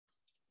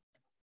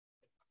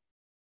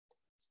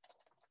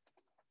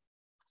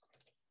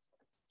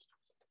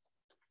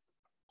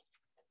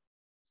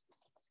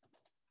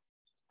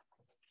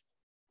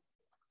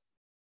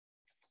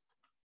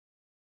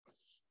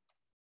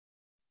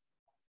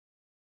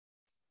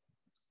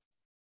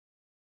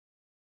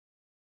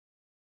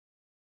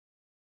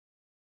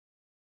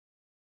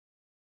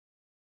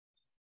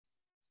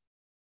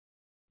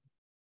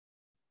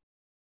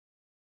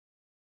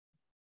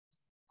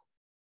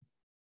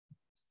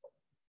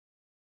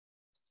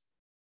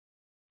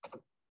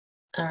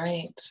All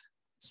right.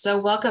 So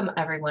welcome,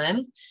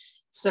 everyone.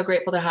 So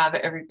grateful to have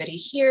everybody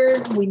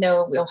here. We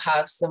know we'll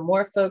have some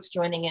more folks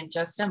joining in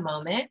just a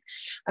moment.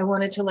 I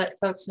wanted to let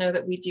folks know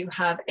that we do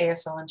have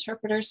ASL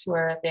interpreters who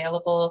are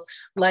available.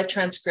 Live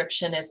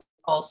transcription is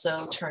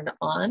also turned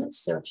on.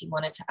 So if you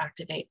wanted to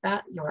activate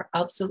that, you're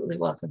absolutely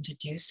welcome to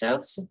do so.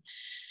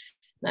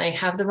 I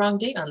have the wrong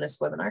date on this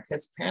webinar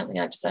because apparently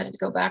I decided to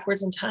go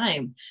backwards in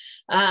time.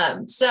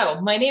 So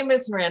my name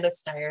is Miranda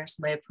Stiers.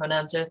 My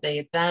pronouns are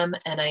they, them,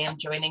 and I am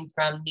joining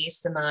from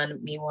Nisaman,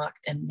 Miwok,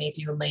 and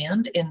Maydew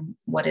land in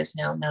what is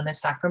now known as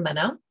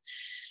Sacramento.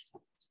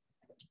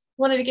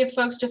 Wanted to give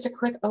folks just a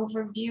quick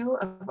overview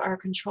of our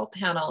control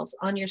panels.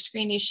 On your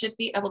screen, you should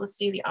be able to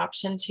see the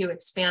option to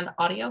expand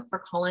audio for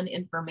call-in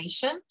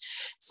information.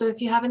 So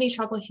if you have any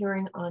trouble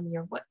hearing on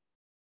your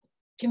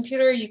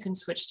computer, you can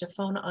switch to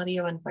phone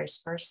audio and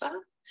vice versa.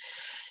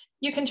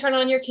 You can turn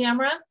on your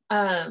camera.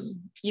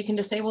 You can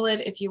disable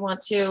it if you want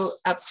to.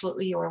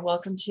 Absolutely, you are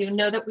welcome to.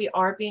 Know that we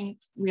are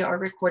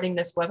recording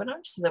this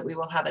webinar so that we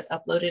will have it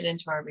uploaded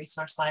into our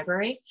resource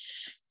library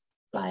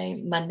by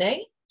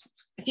Monday.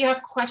 If you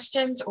have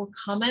questions or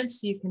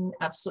comments, you can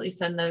absolutely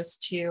send those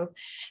to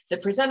the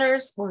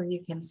presenters, or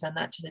you can send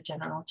that to the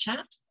general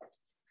chat.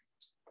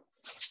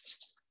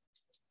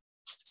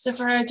 So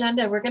for our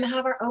agenda, we're going to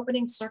have our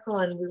opening circle,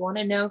 and we want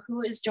to know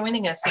who is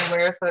joining us and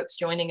where are folks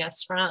joining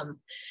us from.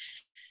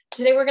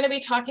 Today, we're going to be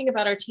talking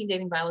about our Teen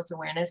Dating Violence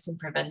Awareness and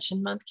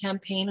Prevention Month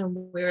campaign, and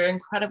we're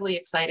incredibly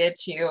excited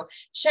to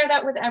share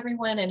that with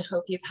everyone and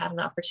hope you've had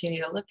an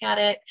opportunity to look at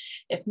it.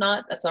 If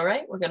not, that's all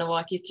right. We're going to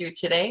walk you through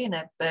today, and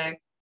the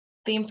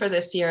theme for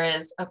this year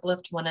is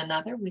Uplift One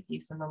Another with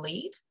Youth in the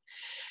Lead.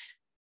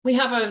 We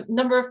have a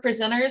number of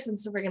presenters, and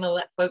so we're going to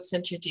let folks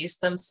introduce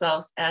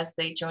themselves as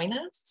they join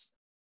us.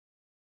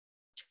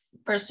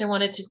 First, I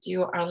wanted to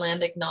do our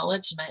land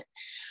acknowledgement.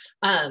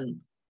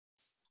 And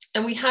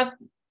we have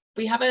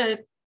a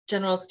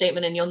general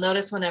statement, and you'll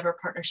notice whenever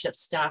partnership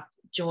staff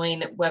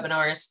join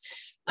webinars,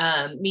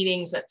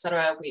 meetings,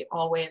 etc., we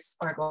always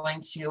are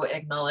going to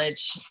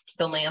acknowledge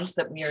the lands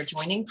that we are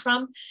joining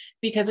from,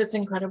 because it's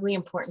incredibly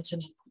important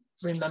to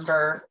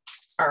remember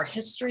our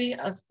history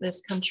of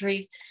this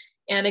country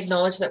and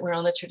acknowledge that we're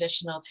on the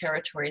traditional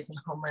territories and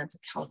homelands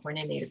of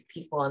California Native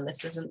people. And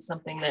this isn't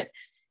something that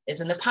is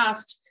in the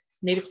past.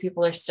 Native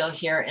people are still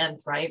here and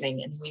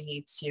thriving, and we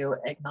need to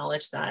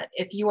acknowledge that.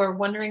 If you are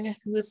wondering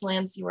whose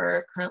lands you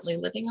are currently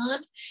living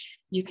on,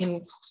 you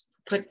can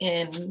put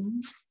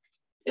in,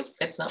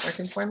 it's not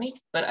working for me,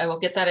 but I will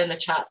get that in the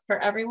chat for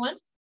everyone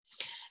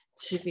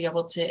to be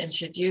able to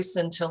introduce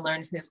and to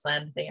learn whose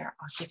land they are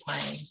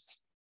occupying.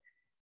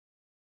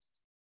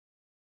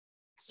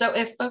 So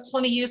if folks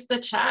want to use the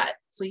chat,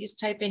 please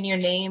type in your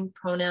name,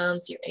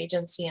 pronouns, your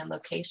agency, and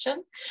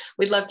location.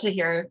 We'd love to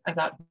hear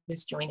about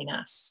who's joining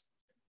us.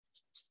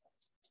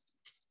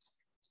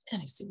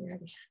 And I see we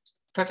already,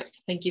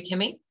 perfect. Thank you,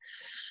 Kimmy.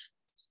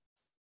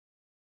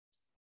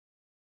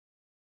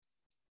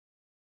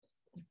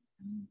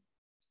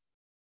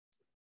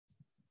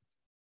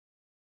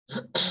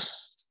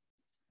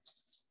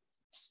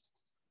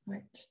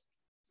 Right.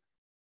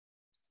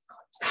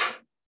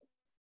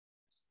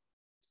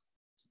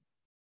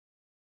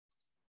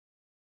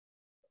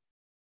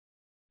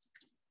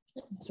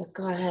 So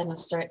go ahead and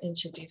start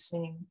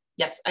introducing.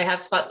 Yes, I have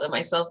spotlit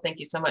myself. Thank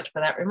you so much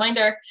for that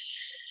reminder.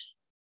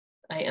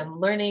 I am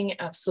learning,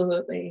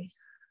 absolutely.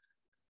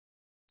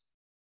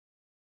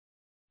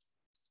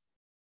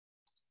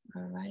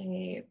 All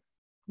right.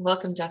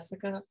 Welcome,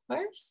 Jessica, of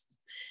course.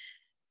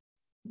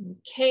 And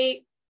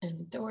Kate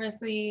and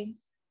Dorothy.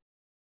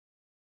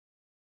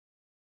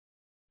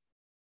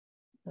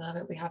 Love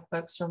it. We have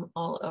folks from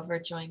all over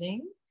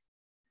joining.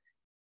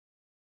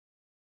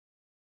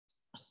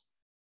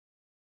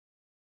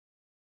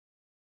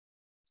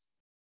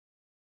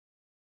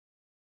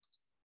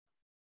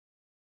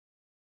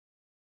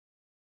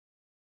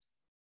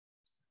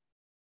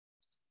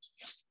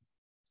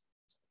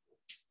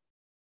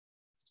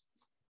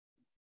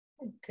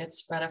 Good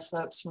spread of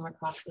folks from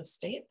across the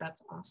state.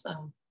 That's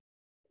awesome.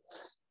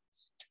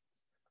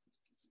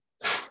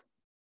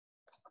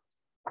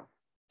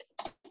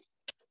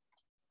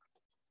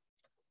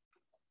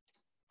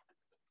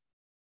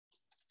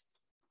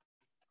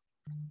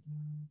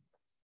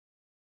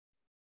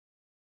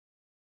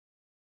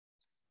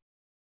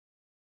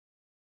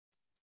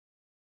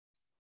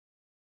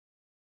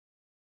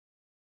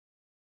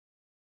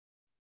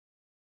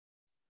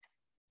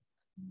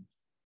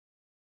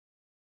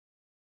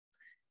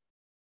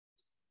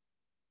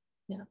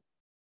 Yeah,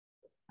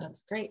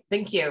 that's great.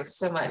 Thank you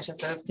so much. As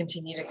those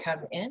continue to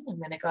come in, I'm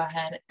going to go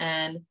ahead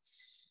and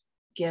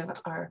give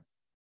our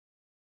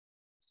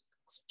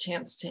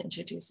chance to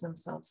introduce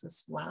themselves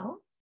as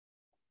well.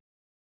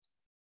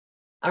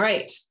 All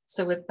right,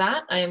 so with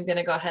that, I am going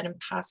to go ahead and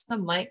pass the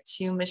mic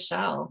to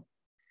Michelle.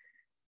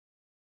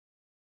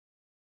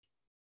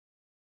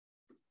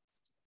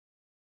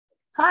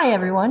 Hi,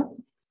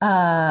 everyone.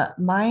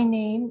 My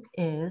name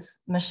is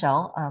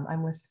Michelle.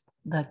 I'm with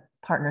the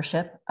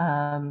partnership.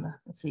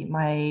 Let's see,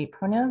 my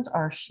pronouns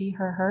are she,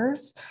 her,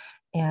 hers,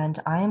 And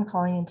I am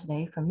calling in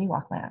today from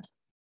Miwok Land.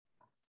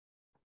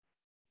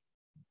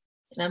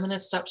 And I'm going to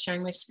stop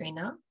sharing my screen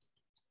now.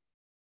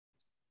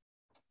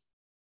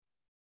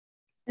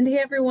 And hey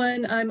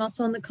everyone, I'm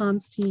also on the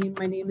comms team.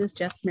 My name is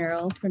Jess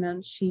Merrill,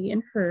 pronounced she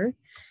and her.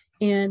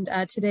 And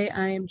today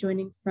I am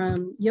joining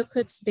from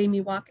Yokuts, Bay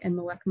Miwok, and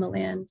Mwekma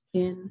Land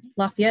in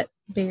Lafayette,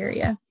 Bay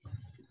Area.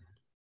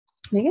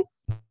 Megan?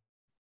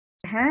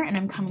 Her, and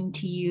I'm coming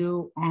to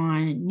you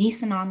on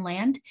Nisenan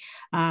land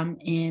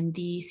in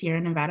the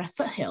Sierra Nevada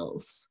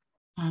foothills.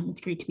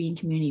 It's great to be in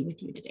community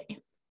with you today.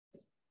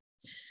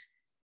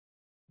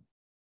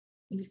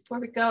 Before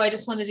we go, I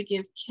just wanted to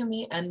give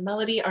Kimmy and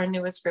Melody, our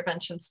newest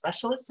prevention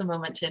specialists, a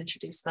moment to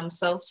introduce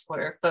themselves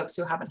for folks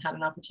who haven't had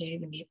an opportunity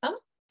to meet them.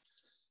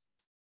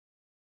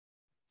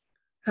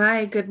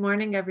 Hi, good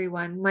morning,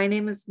 everyone. My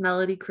name is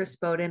Melody Chris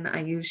Bowden.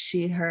 I use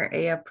she, her,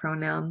 aya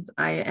pronouns.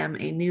 I am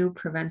a new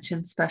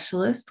prevention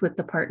specialist with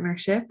the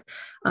partnership,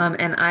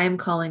 and I am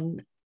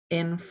calling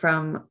in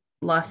from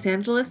Los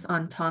Angeles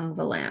on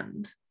Tongva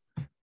land.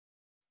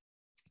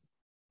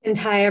 And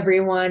hi,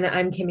 everyone.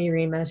 I'm Kimmy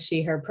Remus,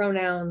 she, her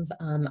pronouns.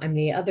 I'm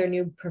the other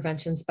new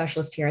prevention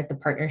specialist here at the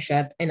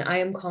partnership, and I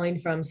am calling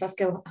from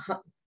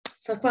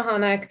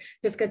Susquehannock,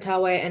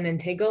 Piscataway, and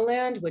Antego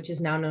land, which is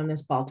now known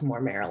as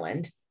Baltimore,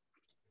 Maryland.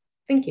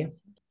 Thank you.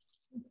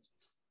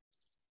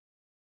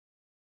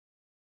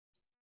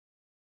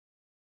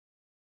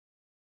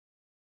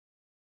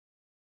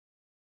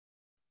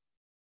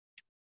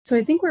 So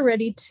I think we're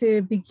ready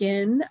to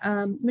begin.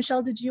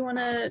 Michelle, did you want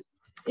to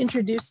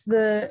introduce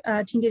the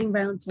Teen Dating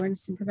Violence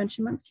Awareness and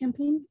Prevention Month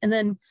campaign? And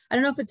then I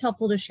don't know if it's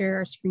helpful to share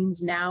our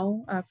screens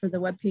now for the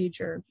webpage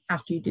or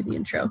after you do the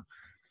intro.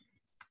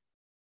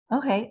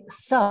 Okay,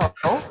 so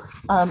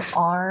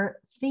our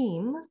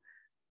theme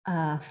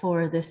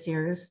for this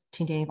year's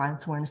Teen Dating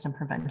Violence Awareness and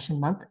Prevention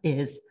Month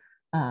is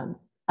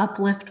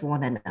Uplift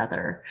One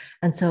Another.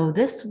 And so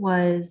this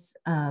was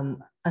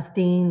a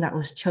theme that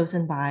was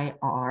chosen by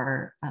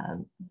our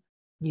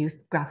youth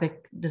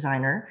graphic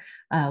designer,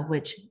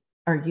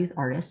 our youth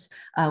artist,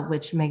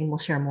 which Megan will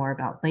share more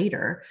about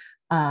later.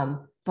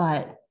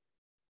 But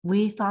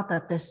we thought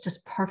that this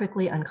just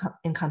perfectly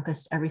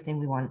encompassed everything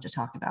we wanted to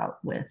talk about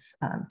with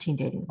teen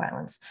dating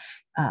violence.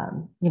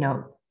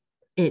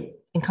 It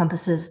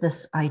encompasses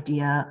this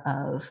idea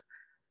of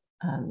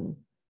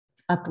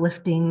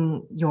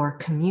uplifting your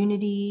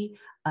community,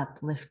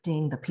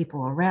 uplifting the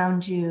people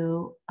around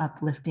you,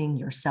 uplifting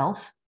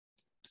yourself.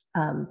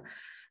 And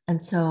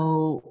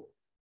so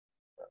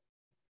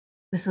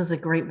this is a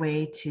great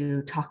way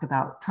to talk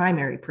about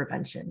primary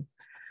prevention.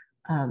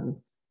 And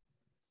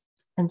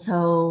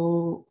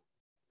so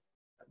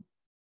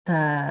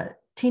the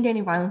Teen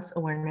Dating Violence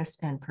Awareness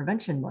and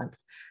Prevention Month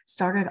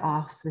started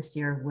off this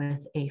year with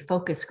a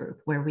focus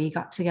group where we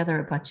got together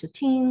a bunch of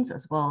teens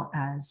as well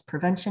as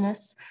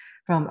preventionists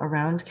from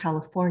around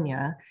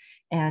California,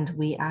 and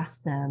we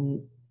asked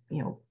them,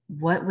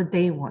 what would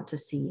they want to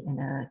see in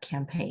a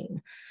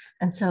campaign?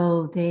 And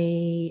so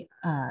they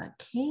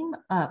came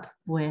up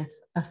with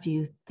a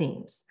few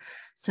themes.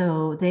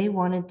 So they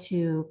wanted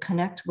to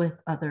connect with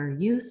other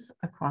youth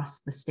across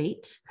the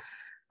state.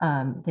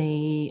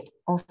 They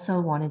also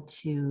wanted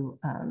to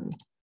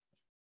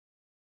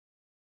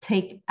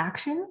take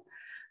action.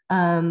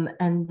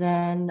 And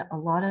then a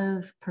lot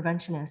of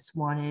preventionists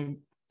wanted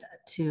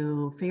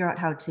to figure out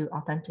how to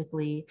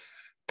authentically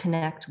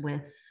connect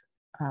with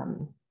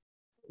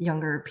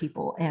younger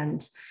people.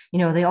 And,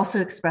 they also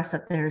expressed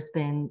that there's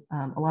been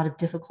a lot of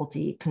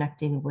difficulty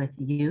connecting with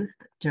youth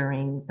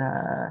during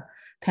the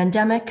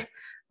pandemic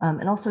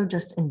and also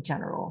just in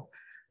general.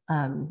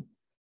 And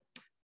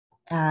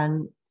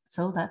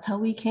so that's how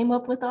we came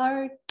up with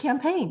our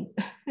campaign.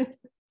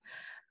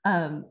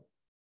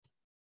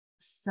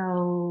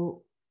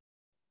 So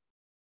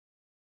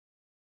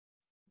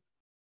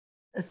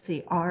let's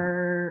see,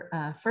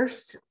 our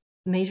first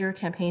major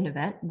campaign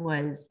event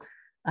was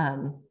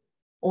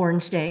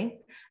Orange Day.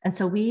 And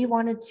so we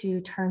wanted to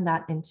turn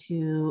that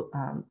into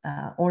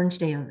Orange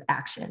Day of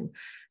action.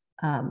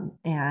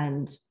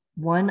 And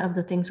one of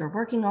the things we're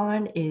working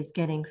on is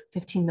getting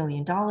 $15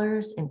 million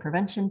in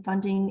prevention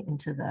funding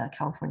into the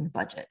California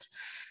budget.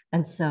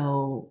 And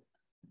so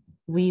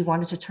we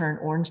wanted to turn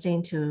Orange Day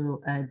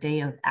into a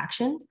day of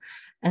action.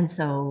 And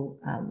so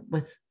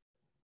with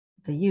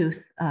the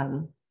youth,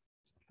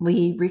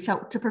 we reached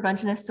out to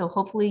preventionists. So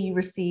hopefully you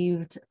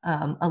received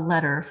a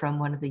letter from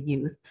one of the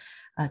youth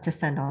to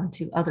send on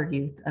to other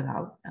youth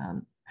about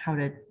how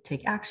to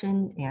take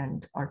action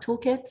and our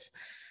toolkits.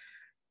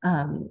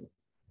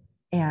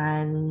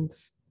 And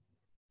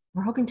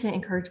we're hoping to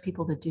encourage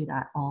people to do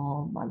that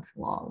all month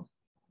long.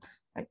 All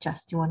right,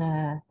 Jess, do you want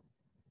to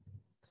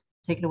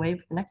take it away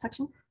with the next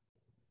section?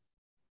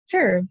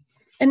 Sure.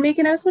 And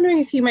Megan, I was wondering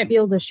if you might be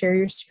able to share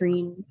your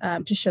screen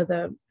to show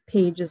the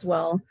page as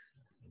well.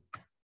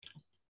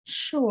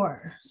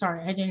 Sure.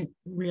 Sorry, I didn't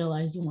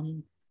realize you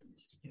wanted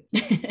to do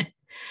it.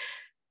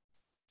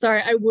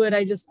 Sorry, I would.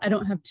 I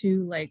don't have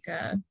two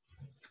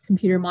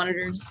computer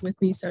monitors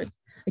with me, so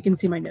I can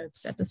see my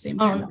notes at the same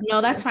Oh, time.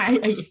 no, that's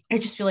fine. I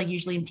just feel like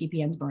usually in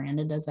PPNs,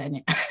 Miranda does that.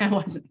 And I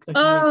wasn't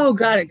clicking. Oh,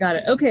 got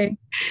it. Okay.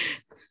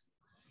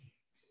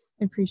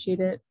 I appreciate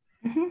it.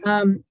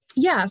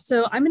 Yeah,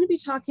 so I'm going to be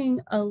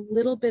talking a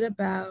little bit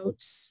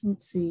about,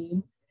 let's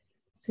see.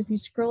 So if you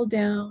scroll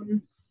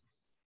down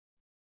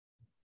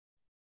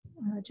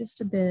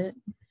just a bit.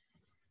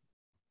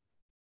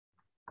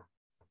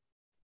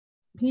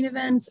 Campaign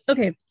events.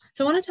 Okay,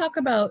 so I want to talk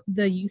about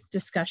the youth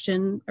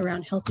discussion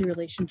around healthy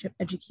relationship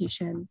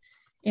education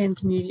and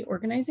community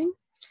organizing.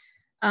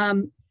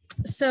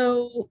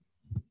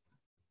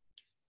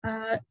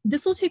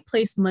 This will take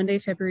place Monday,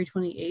 February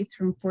 28th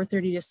from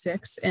 4:30 to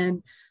 6.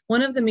 And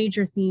one of the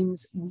major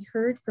themes we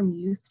heard from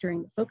youth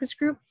during the focus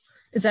group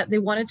is that they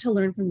wanted to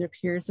learn from their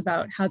peers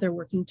about how they're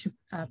working to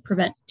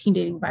prevent teen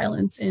dating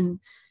violence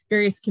in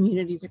various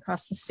communities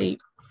across the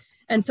state.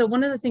 And so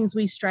one of the things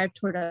we strive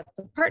toward at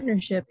the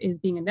partnership is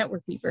being a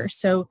network weaver.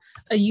 So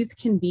a youth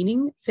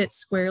convening fits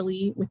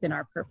squarely within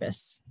our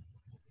purpose.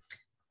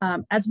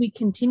 As we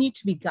continue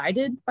to be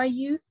guided by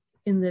youth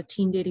in the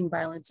Teen Dating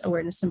Violence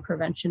Awareness and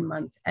Prevention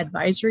Month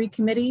Advisory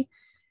Committee,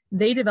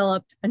 they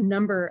developed a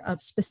number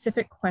of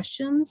specific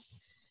questions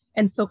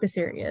and focus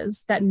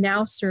areas that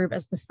now serve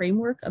as the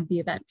framework of the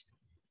event.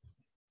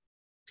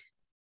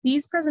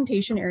 These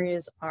presentation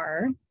areas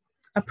are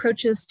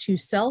approaches to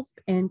self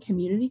and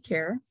community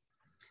care,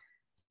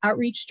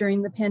 outreach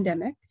during the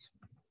pandemic,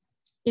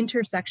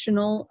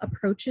 intersectional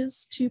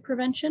approaches to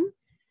prevention,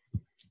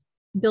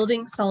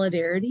 building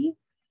solidarity,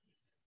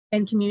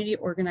 and community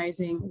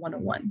organizing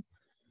 101.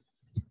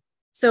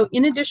 So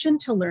in addition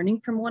to learning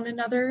from one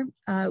another,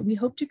 we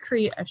hope to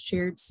create a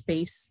shared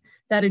space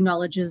that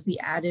acknowledges the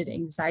added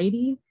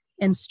anxiety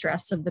and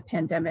stress of the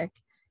pandemic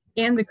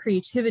and the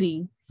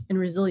creativity and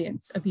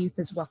resilience of youth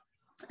as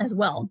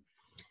well.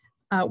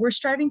 We're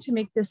striving to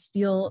make the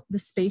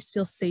space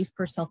feel safe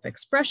for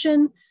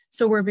self-expression.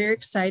 So we're very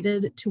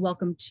excited to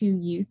welcome 2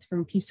 youth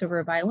from Peace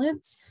Over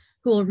Violence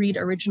who will read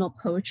original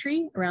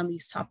poetry around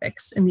these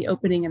topics in the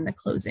opening and the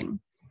closing.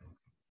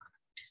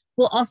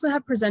 We'll also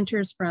have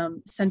presenters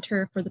from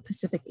Center for the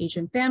Pacific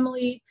Asian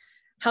Family,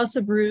 House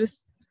of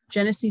Ruth,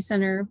 Genesee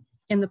Center,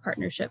 and the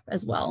partnership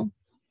as well.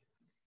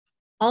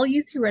 All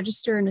youth who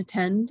register and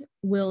attend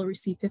will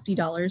receive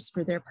 $50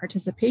 for their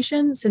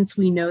participation, since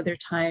we know their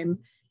time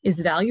is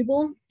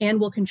valuable and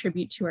will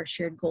contribute to our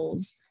shared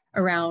goals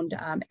around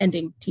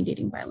ending teen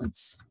dating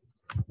violence.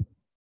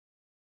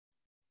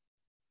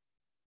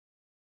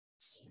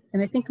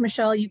 And I think,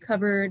 Michelle, you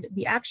covered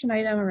the action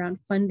item around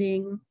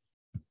funding.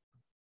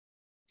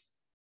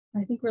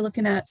 I think we're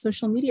looking at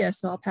social media,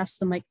 so I'll pass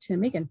the mic to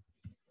Megan.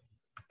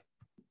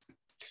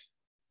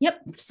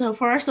 Yep, so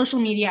for our social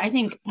media, I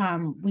think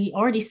we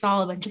already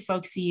saw a bunch of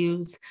folks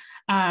use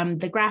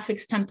the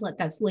graphics template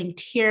that's linked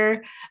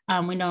here.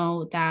 We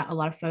know that a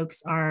lot of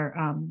folks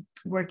are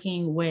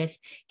working with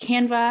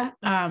Canva,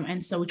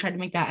 and so we tried to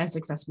make that as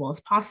accessible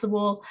as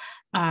possible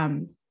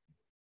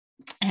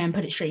and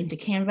put it straight into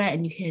Canva,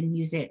 and you can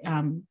use it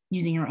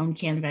using your own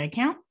Canva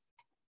account.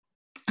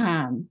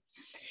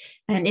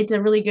 And it's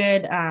a really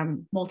good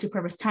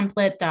multi-purpose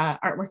template. The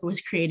artwork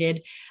was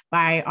created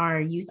by our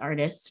youth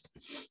artist.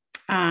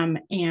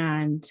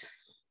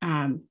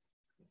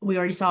 We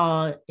already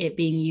saw it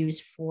being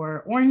used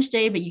for Orange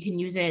Day, but you can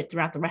use it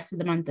throughout the rest of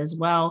the month as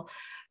well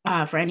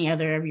for any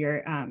other of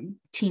your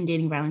Teen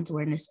Dating Violence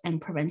Awareness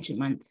and Prevention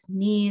Month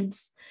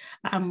needs.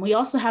 We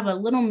also have a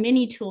little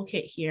mini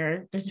toolkit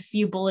here. There's a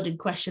few bulleted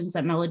questions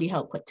that Melody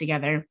helped put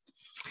together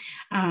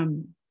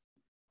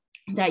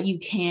that you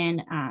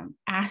can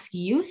ask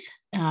youth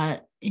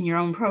in your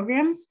own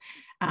programs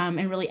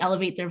and really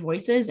elevate their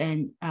voices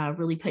and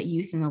really put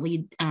youth in the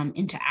lead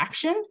into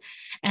action,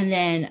 and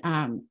then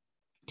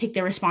take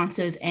their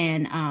responses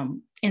and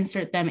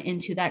insert them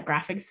into that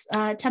graphics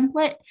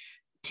template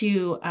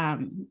to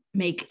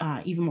make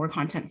even more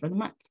content for the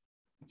month.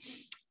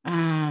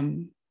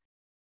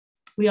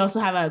 We also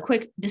have a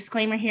quick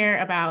disclaimer here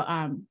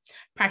about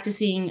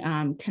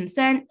practicing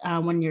consent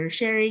when you're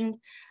sharing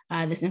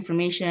this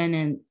information,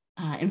 and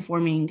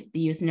informing the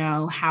youth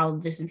know how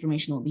this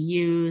information will be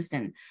used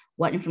and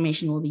what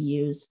information will be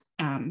used.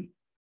 And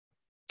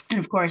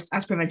of course,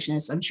 as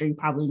preventionists, I'm sure you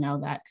probably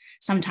know that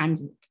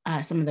sometimes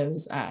some of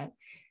those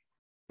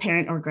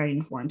parent or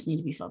guardian forms need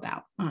to be filled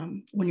out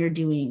when you're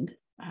doing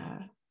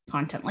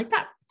content like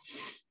that.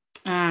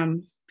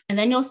 And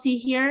then you'll see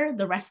here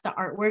the rest of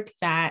the artwork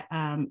that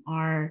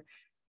our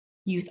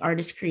youth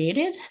artists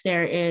created.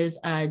 There is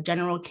a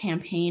general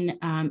campaign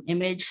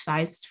image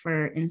sized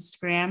for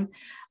Instagram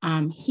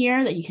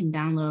here that you can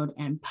download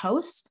and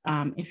post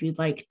if you'd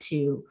like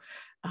to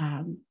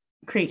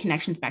create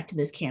connections back to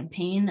this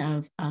campaign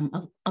of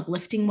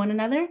uplifting one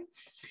another.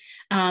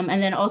 And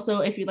then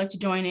also, if you'd like to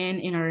join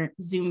in our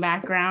Zoom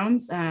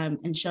backgrounds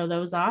and show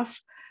those off,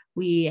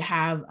 we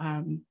have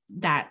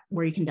that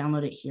where you can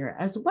download it here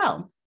as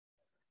well.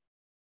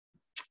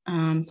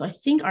 So I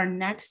think our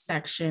next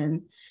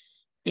section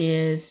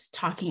is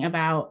talking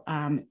about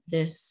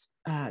this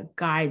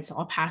guide. So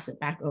I'll pass it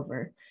back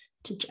over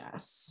to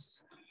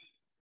Jess.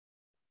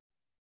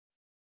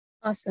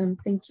 Awesome,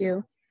 thank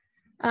you.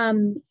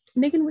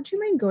 Megan, would you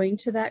mind going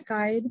to that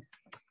guide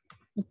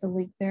with the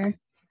link there?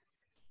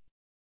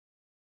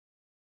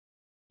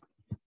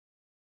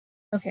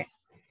 Okay,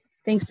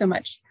 thanks so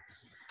much.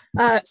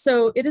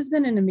 So it has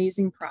been an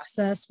amazing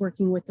process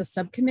working with the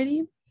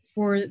subcommittee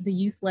for the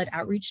Youth-Led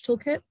Outreach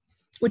Toolkit,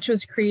 which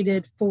was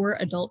created for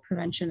adult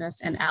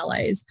preventionists and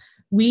allies.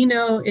 We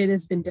know it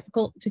has been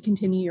difficult to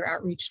continue your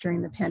outreach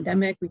during the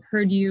pandemic. We've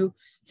heard you,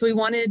 so we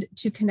wanted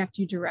to connect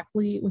you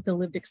directly with the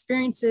lived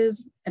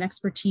experiences and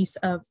expertise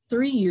of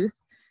 3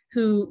 youth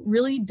who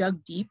really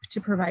dug deep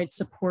to provide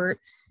support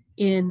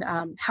in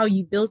how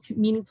you build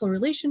meaningful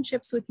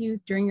relationships with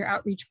youth during your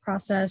outreach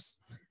process,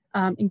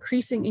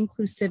 increasing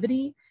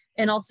inclusivity,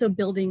 and also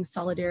building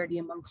solidarity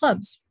among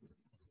clubs.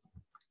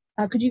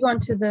 Could you go on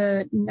to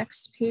the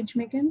next page,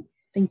 Megan?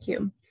 Thank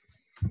you.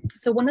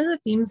 So one of the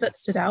themes that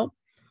stood out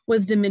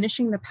was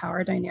diminishing the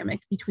power dynamic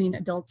between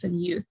adults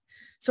and youth.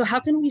 So how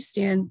can we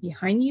stand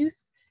behind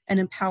youth and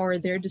empower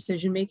their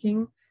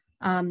decision-making?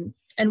 And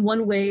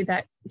one way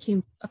that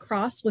came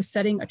across was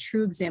setting a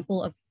true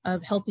example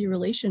of healthy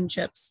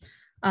relationships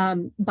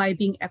by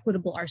being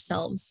equitable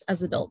ourselves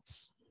as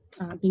adults,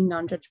 being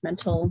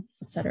non-judgmental,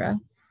 etc.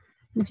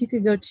 And if you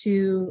could go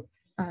to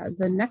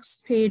the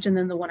next page and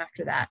then the one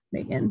after that,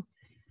 Megan.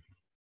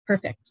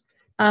 Perfect.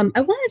 I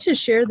wanted to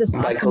share this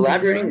by awesome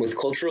collaborating video. with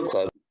cultural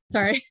clubs.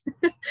 Sorry.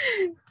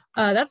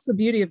 That's the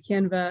beauty of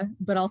Canva,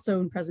 but also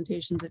in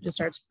presentations, it just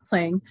starts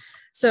playing.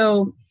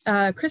 So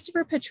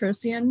Christopher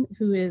Petrosian,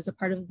 who is a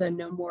part of the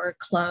No More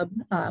Club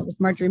with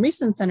Marjorie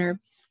Mason Center,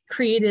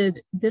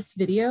 created this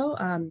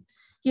video.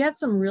 He had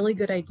some really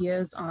good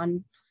ideas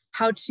on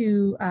how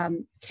to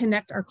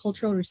connect our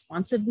cultural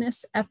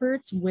responsiveness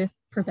efforts with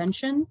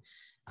prevention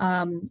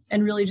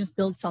and really just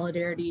build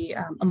solidarity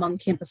among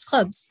campus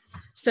clubs.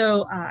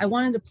 So I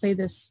wanted to play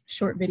this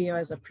short video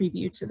as a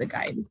preview to the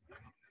guide.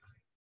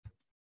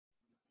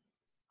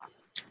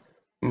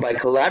 By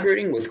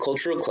collaborating with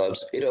cultural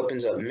clubs, it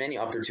opens up many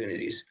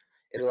opportunities.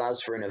 It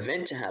allows for an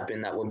event to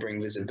happen that will bring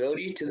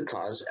visibility to the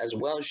cause as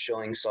well as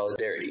showing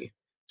solidarity.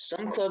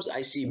 Some clubs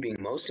I see being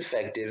most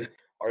effective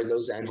are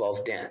those that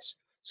involve dance,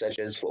 such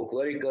as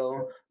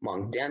Folklorico,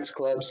 Monk Dance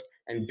Clubs,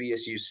 and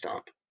BSU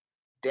Stomp.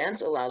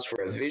 Dance allows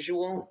for a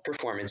visual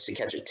performance to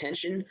catch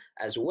attention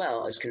as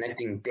well as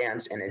connecting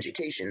dance and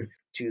education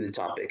to the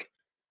topic.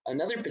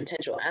 Another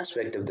potential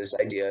aspect of this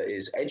idea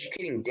is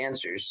educating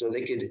dancers so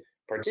they could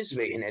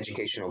participate in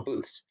educational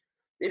booths,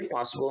 if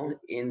possible,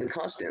 in the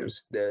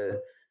costumes.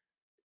 The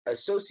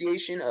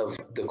association of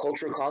the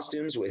cultural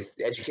costumes with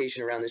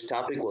education around this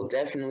topic will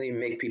definitely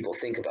make people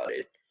think about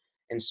it.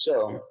 And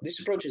so this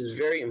approach is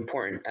very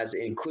important as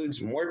it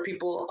includes more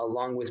people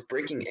along with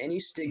breaking any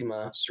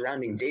stigma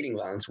surrounding dating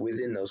violence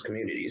within those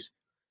communities.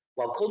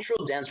 While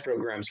cultural dance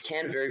programs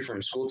can vary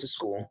from school to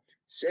school,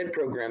 said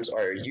programs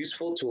are a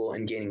useful tool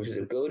in gaining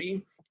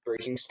visibility,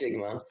 breaking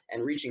stigma,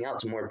 and reaching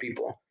out to more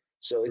people.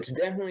 So it's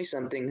definitely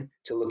something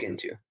to look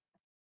into.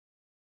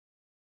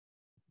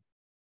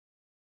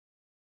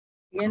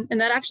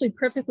 And that actually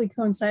perfectly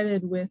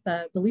coincided with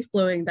the leaf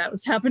blowing that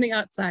was happening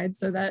outside.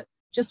 So that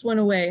just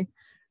went away.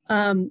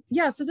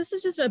 Yeah, so this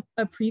is just a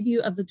preview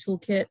of the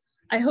toolkit.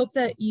 I hope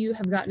that you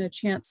have gotten a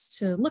chance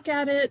to look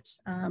at it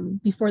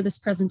before this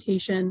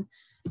presentation.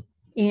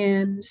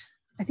 And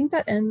I think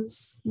that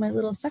ends my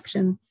little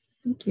section.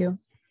 Thank you.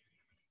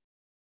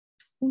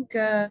 I think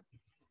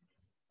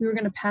we were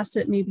going to pass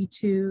it maybe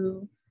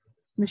to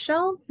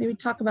Michelle, maybe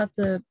talk about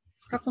the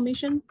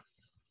proclamation.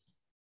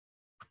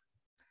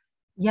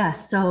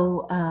 Yes,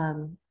 so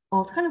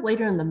well, it's kind of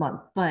later in the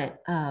month,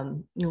 but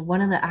you know,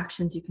 one of the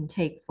actions you can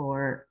take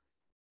for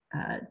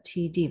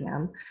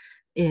TDVAM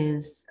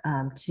is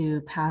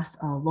to pass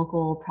a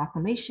local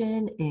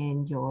proclamation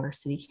in your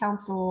city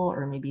council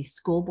or maybe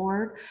school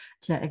board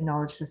to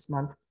acknowledge this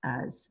month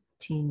as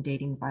Teen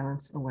Dating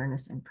Violence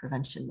Awareness and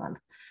Prevention Month.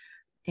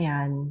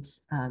 And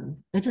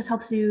it just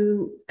helps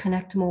you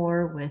connect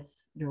more with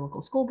your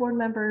local school board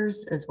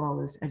members as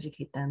well as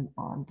educate them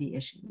on the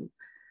issue.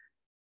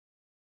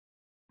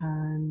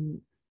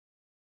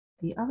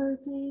 The other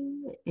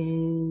thing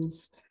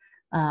is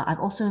I've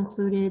also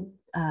included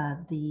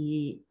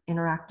the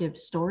interactive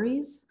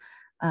stories,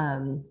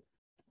 the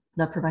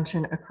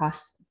Prevention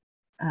Across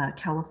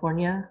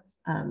California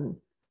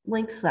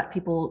links so that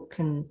people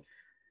can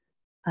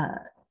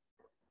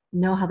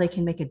know how they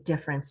can make a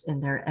difference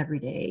in their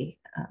everyday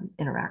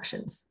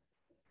interactions.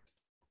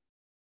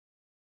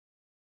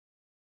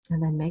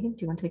 And then Megan,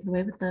 do you want to take it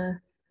away with the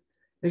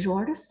visual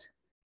artist?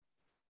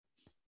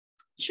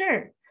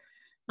 Sure.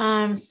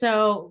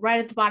 So right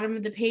at the bottom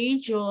of the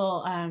page,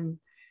 you'll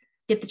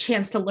get the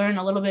chance to learn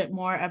a little bit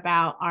more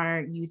about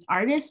our youth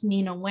artist,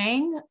 Nina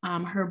Wang.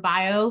 Her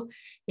bio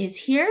is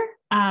here,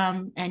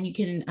 and you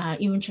can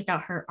even check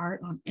out her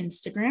art on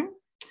Instagram.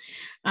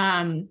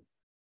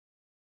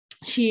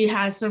 She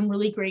has some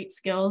really great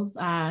skills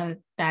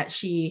that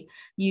she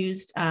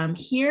used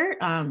here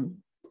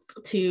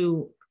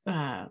to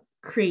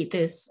create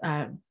this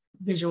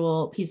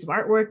visual piece of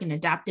artwork and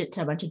adapt it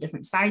to a bunch of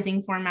different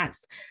sizing formats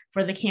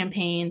for the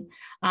campaign.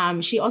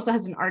 She also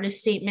has an artist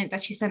statement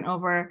that she sent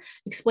over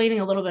explaining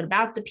a little bit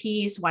about the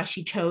piece, why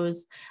she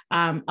chose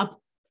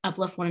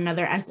Uplift One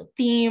Another as the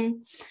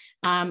theme,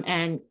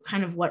 and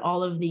kind of what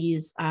all of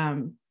these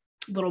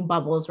little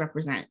bubbles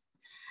represent.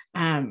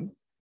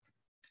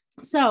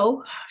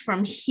 So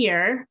from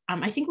here,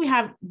 I think we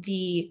have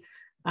the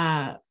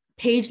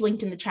page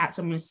linked in the chat,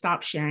 so I'm going to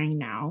stop sharing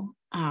now.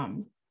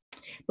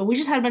 But we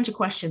just had a bunch of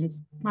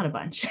questions, not a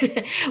bunch.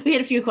 We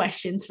had a few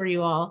questions for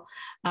you all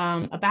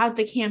about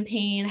the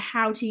campaign,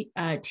 how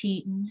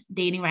Teen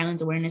Dating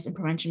Violence Awareness and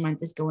Prevention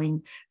Month is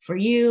going for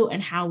you,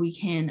 and how we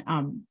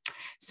can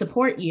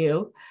support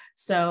you.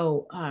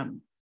 So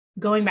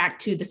going back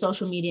to the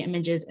social media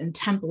images and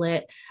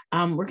template,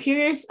 we're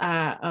curious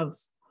of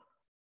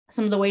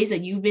some of the ways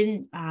that you've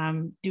been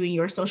doing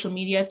your social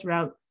media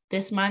throughout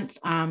this month.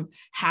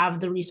 Have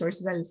the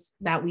resources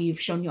that we've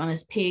shown you on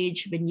this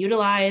page been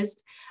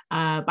utilized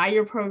by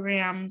your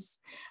programs,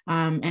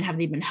 and have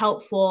they been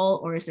helpful,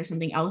 or is there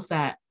something else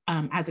that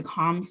as a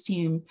comms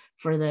team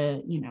for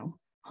the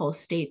whole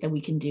state that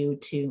we can do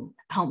to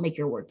help make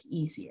your work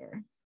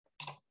easier?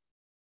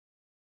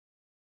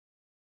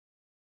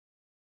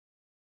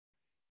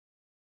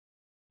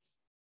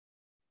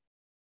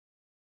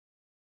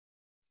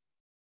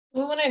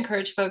 We want to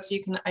encourage folks,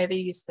 you can either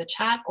use the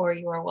chat or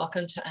you are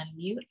welcome to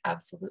unmute.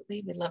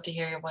 Absolutely. We'd love to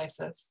hear your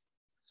voices.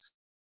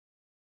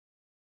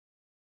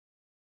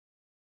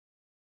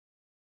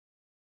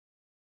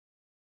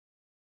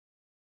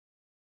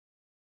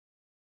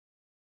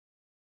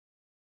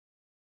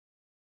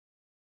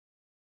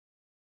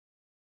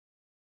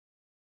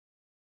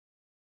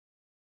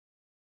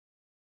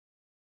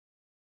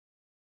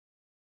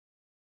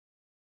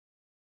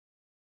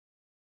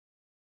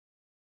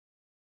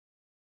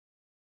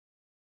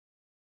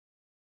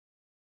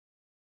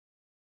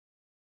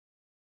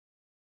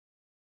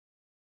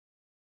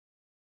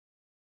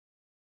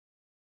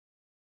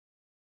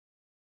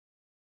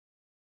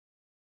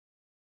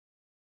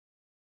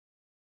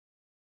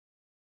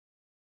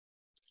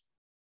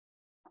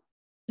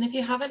 And if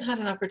you haven't had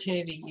an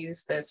opportunity to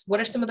use this, what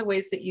are some of the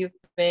ways that you've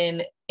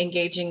been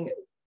engaging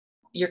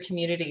your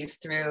communities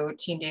through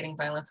Teen Dating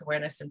Violence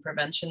Awareness and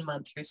Prevention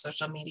Month through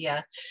social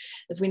media?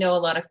 As we know, a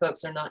lot of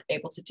folks are not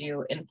able to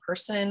do in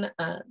person.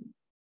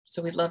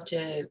 So we'd love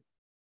to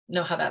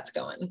know how that's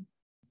going.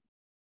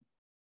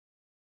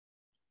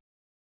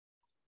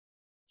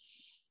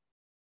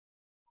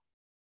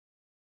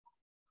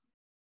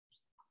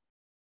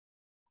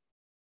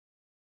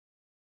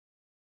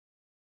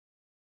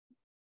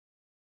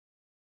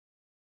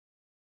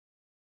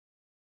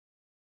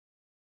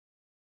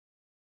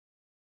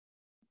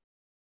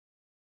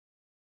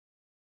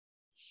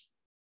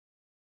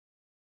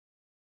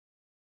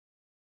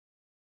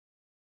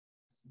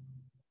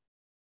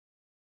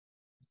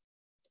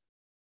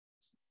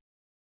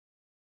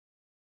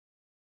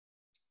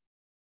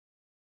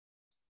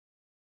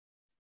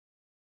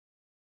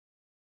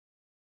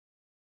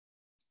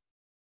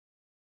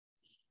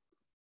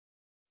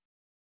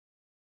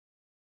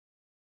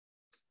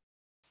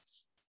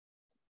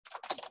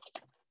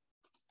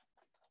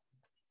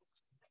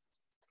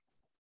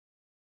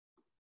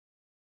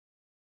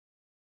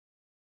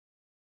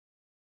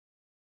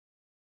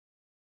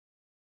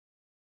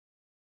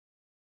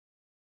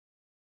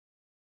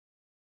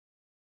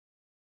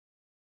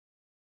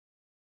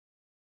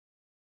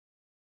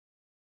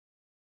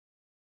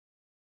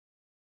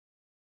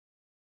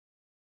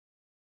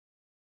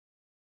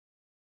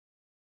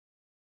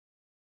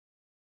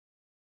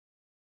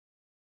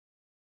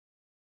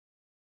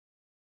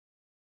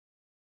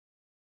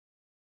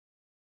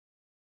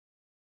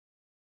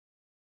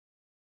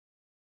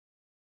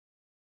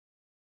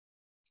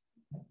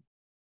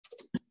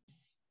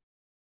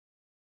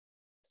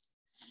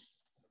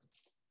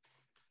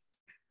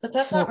 So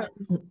that's not,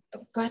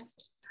 go ahead.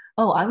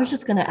 Oh, I was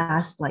just going to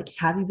ask,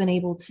 have you been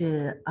able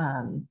to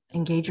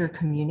engage your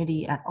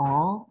community at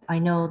all? I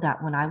know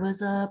that when I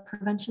was a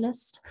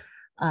preventionist,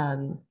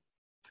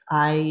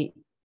 I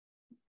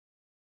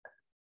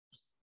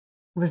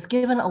was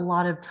given a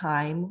lot of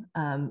time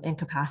and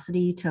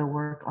capacity to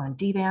work on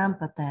DBAM,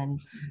 but then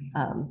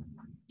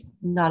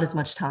not as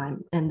much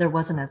time, and there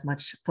wasn't as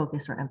much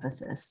focus or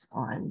emphasis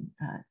on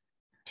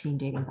Teen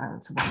Dating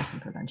Violence Awareness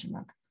and Prevention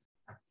Month.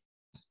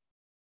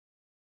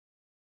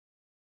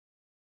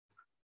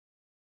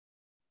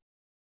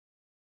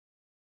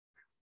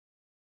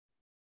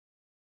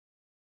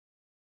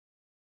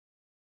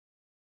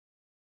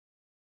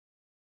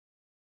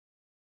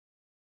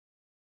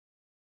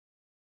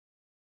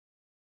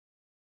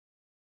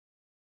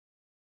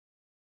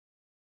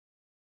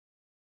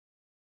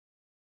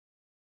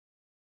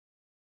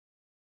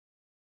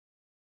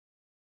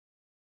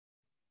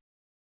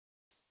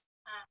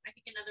 I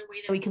think another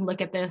way that we can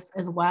look at this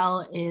as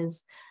well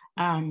is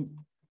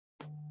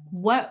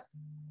what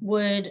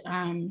would,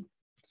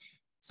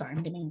 sorry,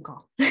 I'm getting a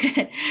call.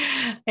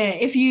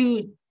 If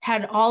you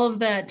had all of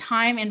the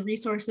time and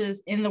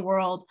resources in the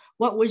world,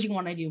 what would you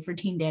want to do for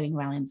Teen Dating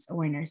Violence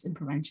Awareness and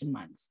Prevention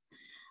Month?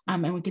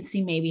 And we can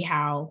see maybe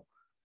how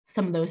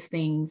some of those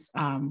things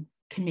can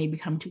maybe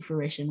come to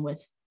fruition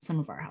with some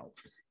of our help.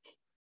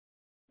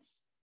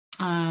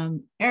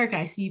 Erica,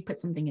 I see you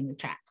put something in the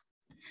chat.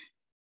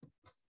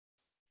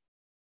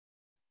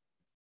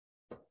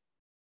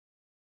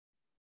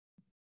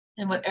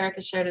 And what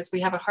Erica shared is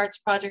we have a Hearts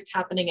project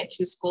happening at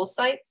 2 school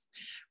sites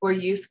where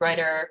youth write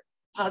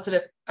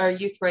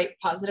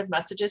positive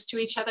messages to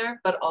each other,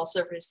 but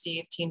also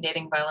receive teen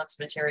dating violence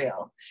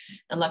material.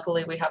 And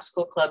luckily we have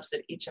school clubs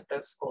at each of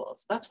those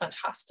schools. That's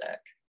fantastic.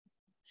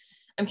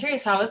 I'm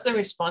curious, how has the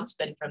response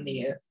been from the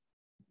youth?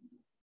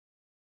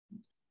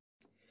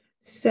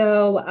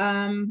 So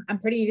I'm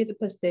pretty new to the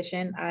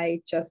position.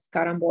 I just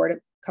got on board a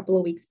couple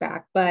of weeks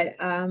back, but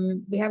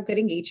we have good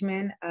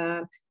engagement.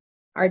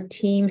 Our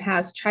team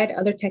has tried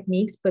other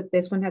techniques, but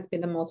this one has been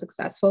the most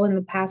successful in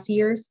the past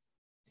years.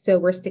 So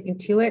we're sticking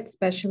to it,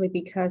 especially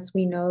because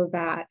we know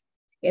that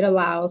it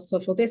allows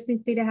social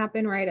distancing to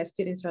happen, right? As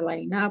students are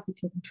lining up, we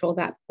can control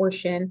that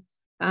portion.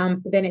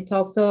 But then it's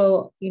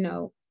also, you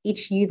know,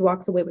 each youth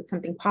walks away with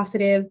something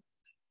positive,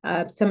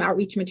 some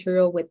outreach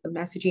material with the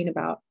messaging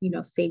about, you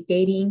know, safe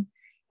dating,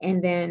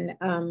 and then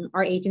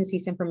our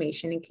agency's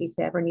information in case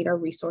they ever need our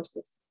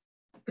resources.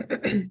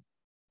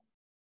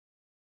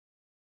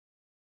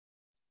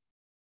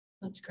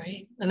 That's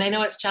great. And I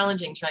know it's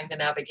challenging trying to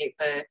navigate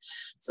the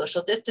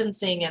social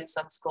distancing, and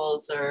some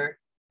schools are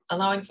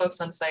allowing folks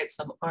on site,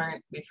 some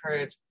aren't. We've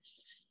heard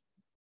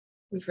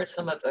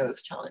some of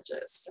those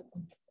challenges.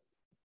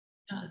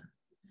 How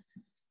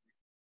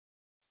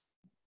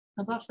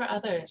about for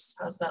others?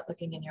 How's that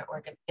looking in your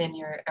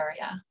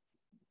area?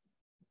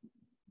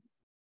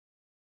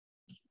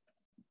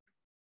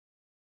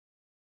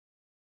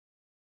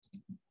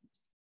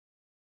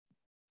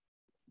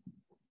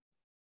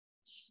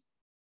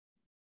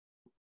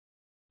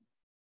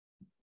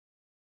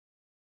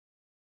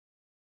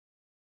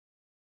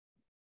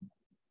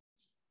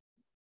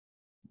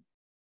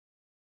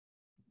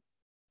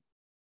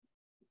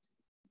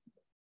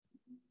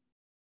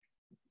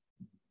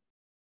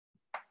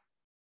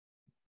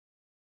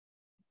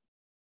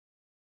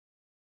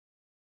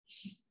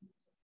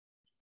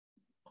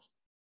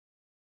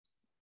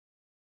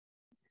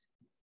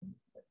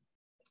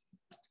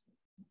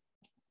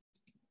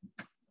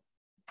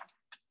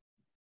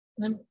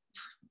 And I'm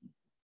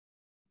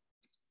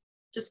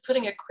just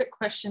putting a quick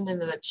question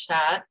into the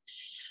chat.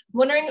 I'm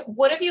wondering,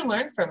 what have you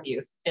learned from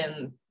youth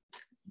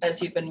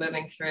as you've been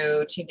moving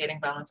through Teen Dating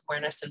Violence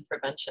Awareness and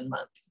Prevention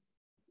Month?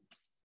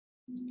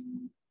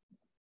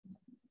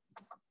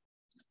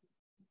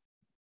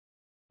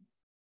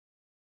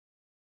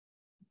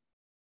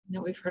 You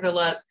know, we've heard a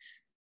lot.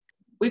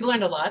 We've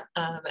learned a lot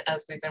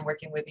as we've been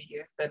working with the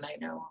youth, and I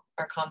know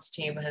our comms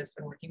team has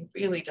been working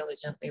really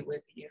diligently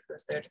with the youth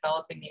as they're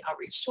developing the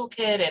outreach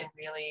toolkit and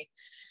really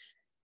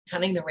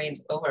handing the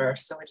reins over.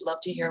 So we'd love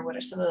to hear what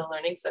are some of the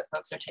learnings that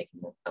folks are taking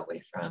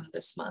away from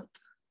this month.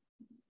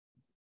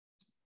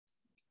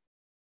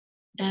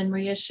 And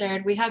Maria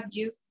shared, we have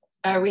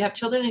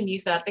children and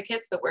youth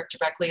advocates that work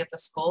directly at the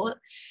school,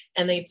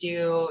 and they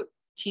do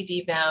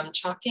TD-BAM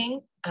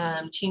chalking,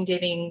 teen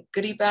dating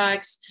goodie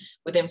bags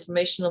with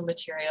informational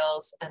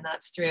materials, and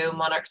that's through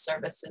Monarch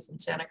Services in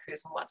Santa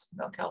Cruz and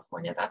Watsonville,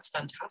 California. That's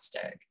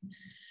fantastic.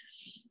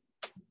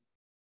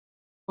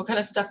 What kind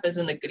of stuff is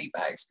in the goodie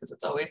bags? Because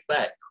it's always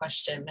that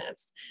question.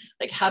 It's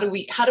like, how do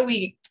we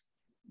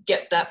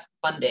get that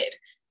funded?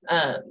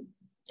 And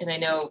I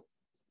know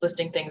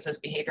listing things as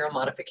behavioral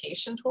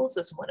modification tools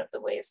is one of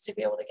the ways to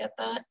be able to get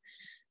that.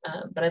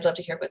 But I'd love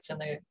to hear what's in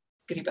the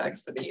goodie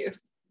bags for the youth.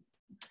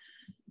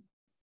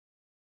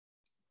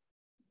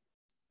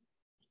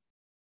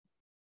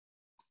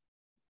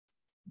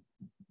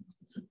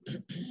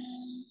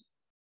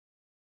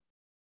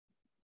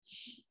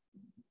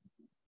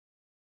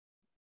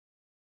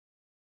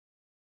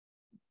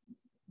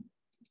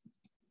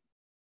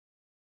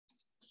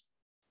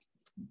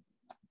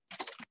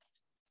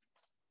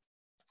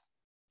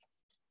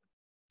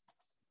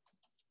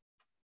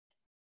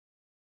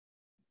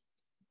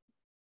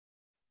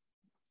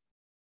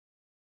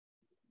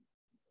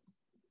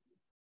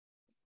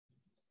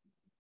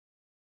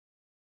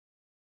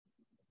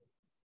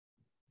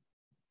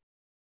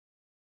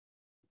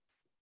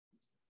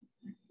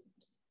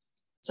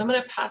 So I'm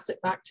going to pass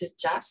it back to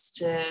Jess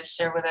to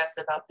share with us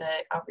about the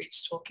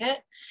outreach toolkit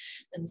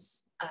and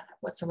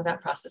what some of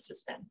that process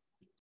has been.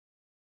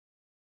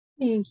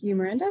 Thank you,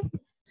 Miranda.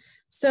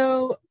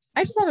 So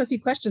I just have a few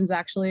questions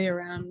actually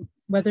around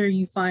whether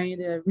you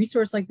find a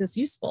resource like this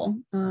useful.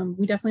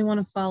 We definitely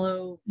want to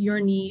follow your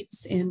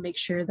needs and make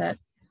sure that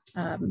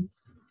the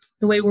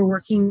way we're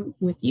working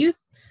with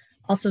youth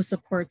also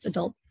supports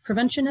adult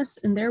preventionists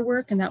in their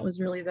work. And that was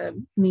really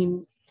the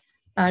main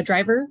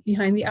driver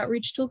behind the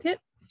outreach toolkit.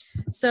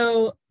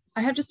 So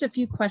I have just a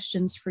few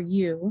questions for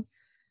you.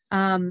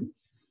 Based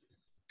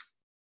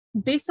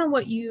on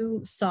what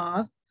you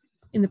saw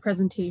in the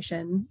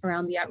presentation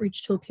around the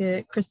outreach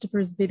toolkit,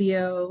 Christopher's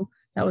video,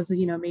 that was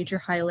a major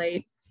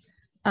highlight.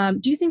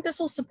 Do you think this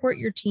will support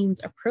your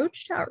team's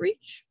approach to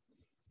outreach?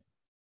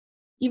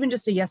 Even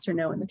just a yes or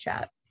no in the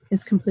chat.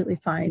 is completely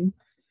fine.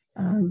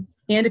 And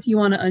if you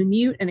want to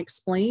unmute and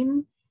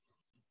explain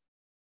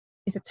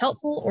if it's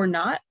helpful or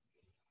not,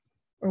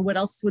 or what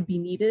else would be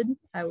needed,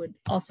 I would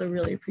also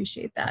really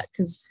appreciate that,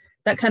 because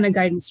that kind of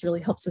guidance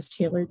really helps us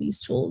tailor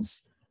these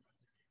tools.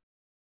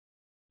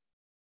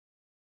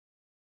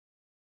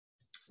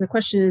 So the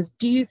question is,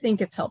 do you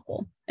think it's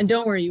helpful? And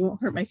don't worry, you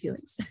won't hurt my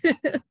feelings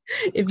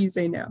if you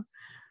say no.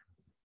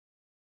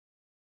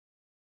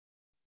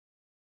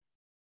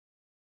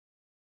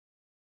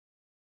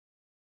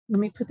 Let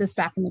me put this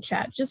back in the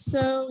chat just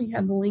so you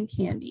have the link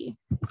handy.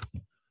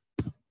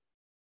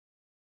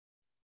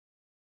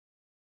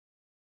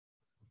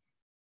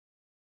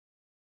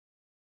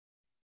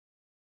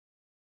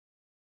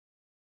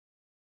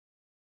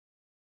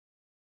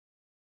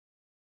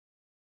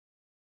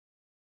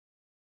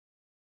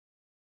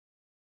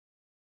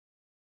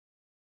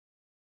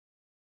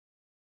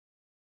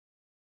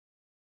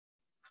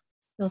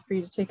 Feel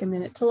free to take a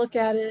minute to look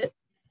at it.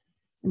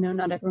 I know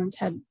not everyone's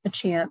had a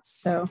chance,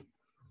 so.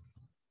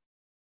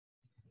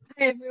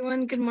 Hi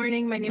everyone, good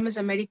morning. My name is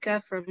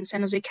America from San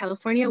Jose,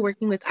 California,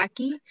 working with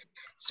ACI.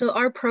 So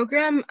our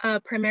program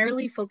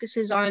primarily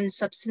focuses on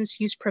substance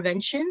use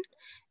prevention,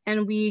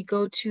 and we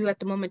go to, at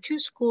the moment, 2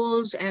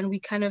 schools, and we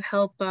kind of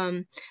help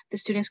the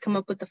students come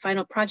up with the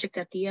final project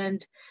at the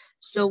end.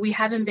 So we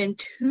haven't been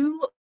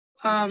too,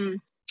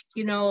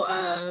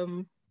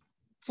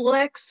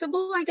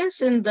 flexible, I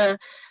guess, in the,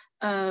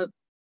 I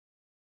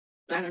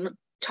don't know,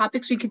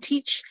 topics we could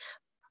teach.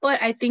 But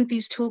I think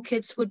these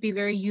toolkits would be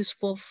very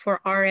useful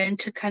for our end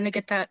to kind of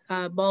get that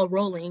ball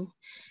rolling,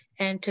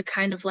 and to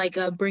kind of like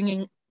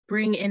bring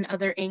in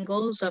other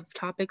angles of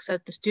topics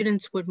that the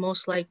students would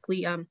most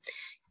likely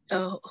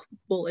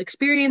will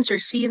experience or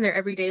see in their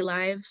everyday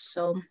lives.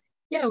 So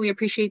yeah, we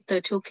appreciate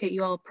the toolkit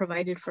you all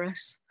provided for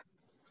us.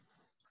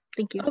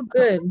 Thank you. Oh,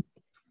 good.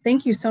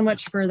 Thank you so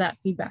much for that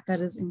feedback.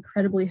 That is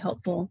incredibly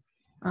helpful.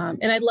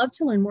 And I'd love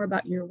to learn more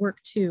about your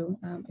work too,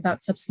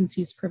 about substance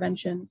use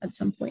prevention at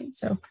some point.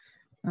 So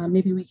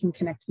maybe we can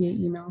connect via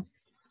email.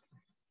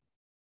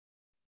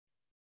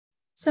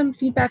 Some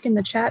feedback in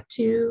the chat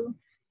too,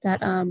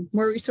 that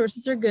more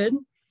resources are good.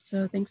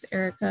 So thanks,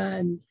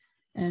 Erica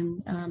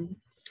and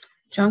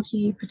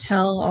Janki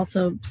Patel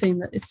also saying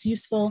that it's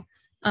useful.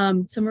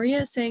 So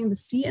Maria is saying the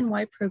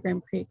C&Y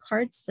program create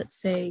cards that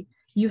say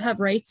you have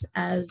rights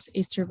as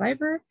a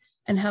survivor,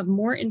 and have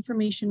more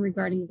information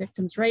regarding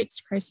victims' rights,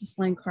 crisis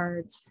line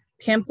cards,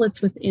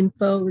 pamphlets with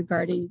info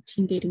regarding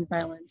teen dating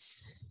violence.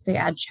 They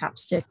add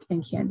chapstick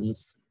and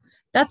candies.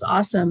 That's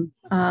awesome.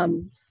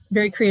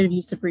 Very creative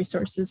use of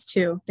resources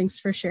too. Thanks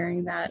for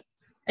sharing that.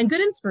 And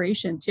good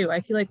inspiration too.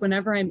 I feel like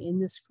whenever I'm in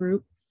this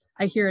group,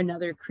 I hear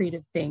another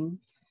creative thing.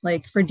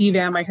 Like for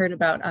DVAM, I heard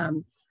about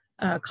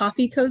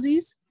coffee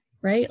cozies,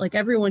 right? Like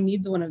everyone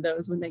needs one of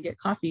those when they get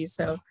coffee.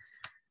 So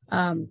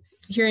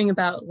hearing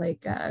about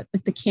like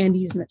the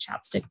candies and the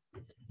chapstick,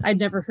 I'd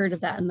never heard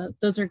of that. And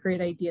those are great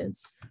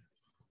ideas.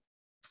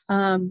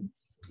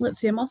 Let's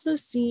see, I'm also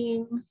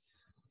seeing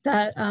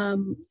that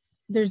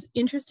there's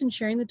interest in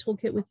sharing the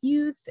toolkit with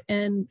youth,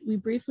 and we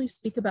briefly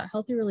speak about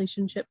healthy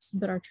relationships,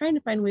 but are trying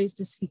to find ways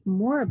to speak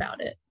more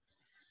about it.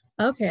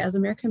 Okay, as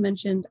America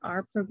mentioned,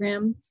 our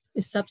program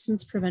is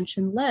substance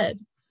prevention led.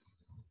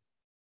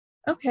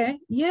 Okay,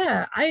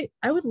 yeah, I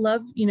would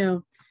love,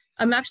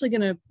 I'm actually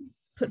gonna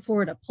put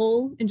forward a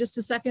poll in just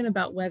a second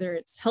about whether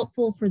it's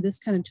helpful for this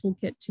kind of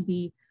toolkit to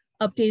be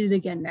updated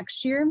again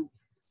next year.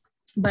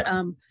 But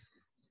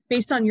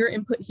based on your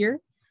input here,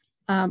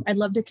 I'd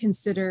love to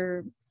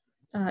consider,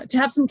 to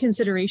have some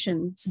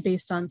considerations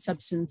based on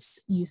substance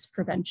use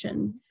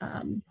prevention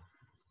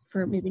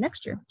for maybe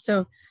next year.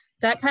 So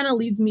that kind of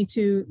leads me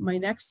to my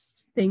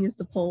next thing is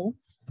the poll.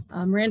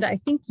 Miranda, I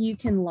think you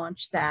can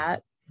launch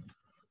that.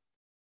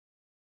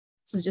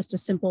 This is just a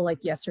simple like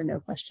yes or no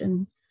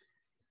question.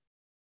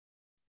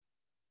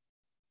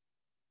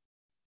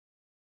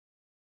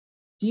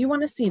 Do you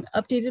want to see an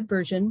updated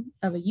version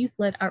of a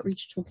youth-led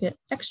outreach toolkit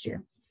next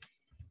year?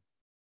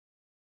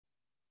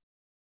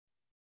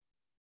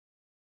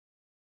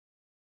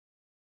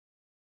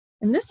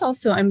 And this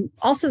also, I'm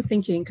also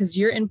thinking, because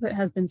your input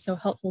has been so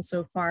helpful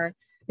so far,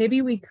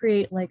 maybe we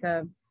create like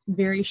a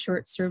very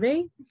short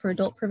survey for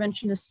adult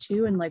preventionists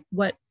too, and like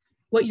what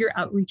your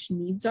outreach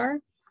needs are.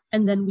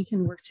 And then we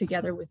can work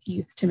together with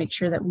youth to make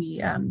sure that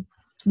we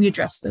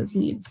address those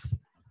needs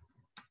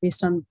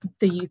based on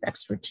the youth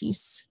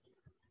expertise.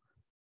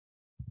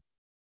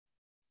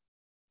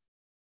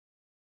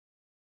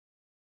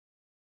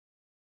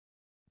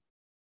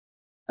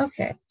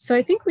 Okay, so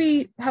I think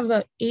we have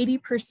about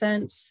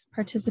 80%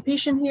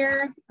 participation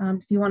here.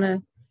 If you want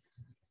to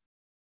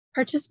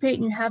participate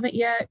and you haven't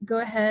yet, go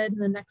ahead in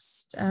the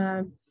next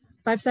 5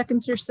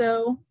 seconds or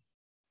so.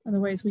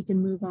 Otherwise, we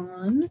can move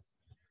on.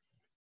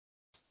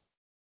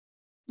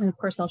 And of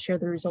course, I'll share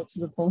the results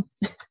of the poll.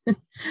 So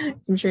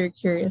I'm sure you're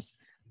curious.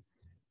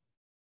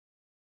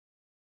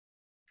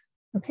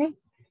 Okay,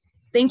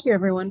 thank you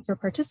everyone for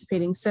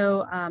participating.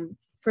 So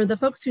for the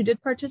folks who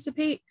did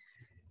participate,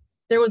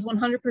 there was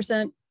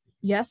 100%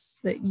 yes,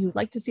 that you would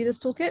like to see this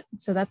toolkit.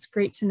 So that's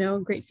great to know,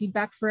 great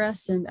feedback for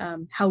us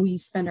and how we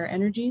spend our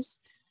energies.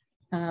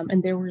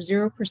 And there were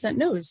 0%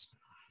 no's.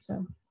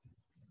 So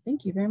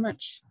thank you very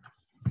much.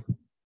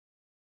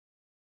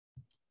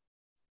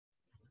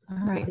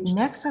 All right,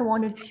 next I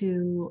wanted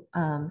to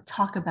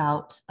talk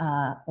about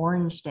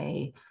Orange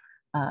Day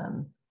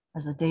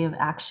as a day of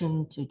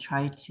action to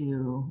try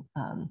to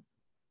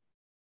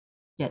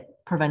get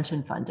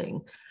prevention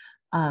funding.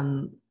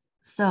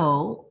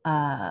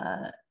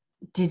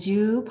 Did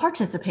you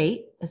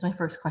participate is my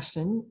first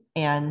question.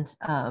 And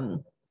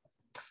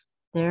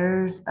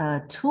there's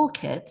a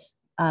toolkit.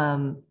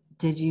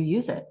 Did you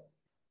use it?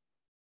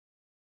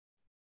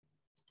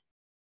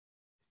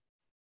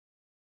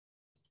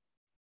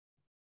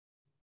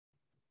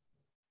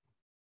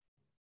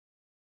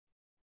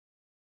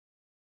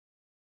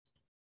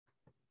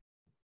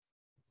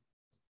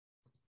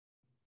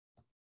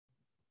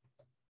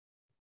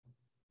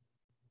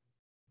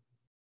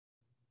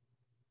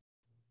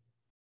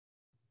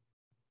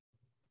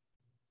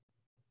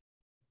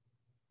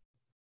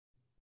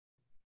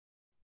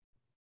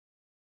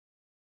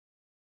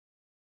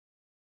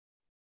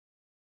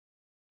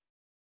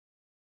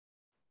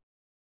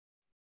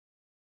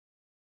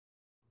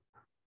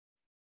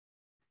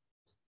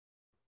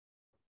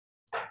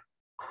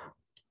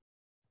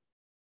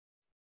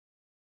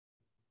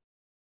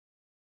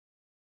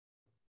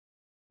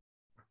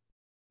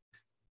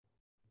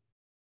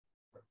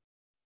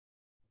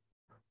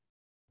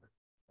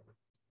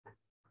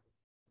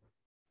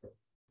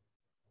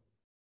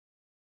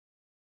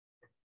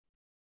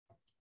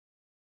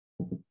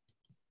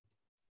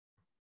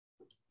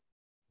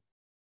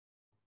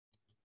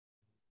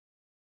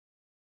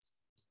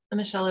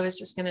 Michelle, I was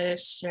just going to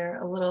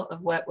share a little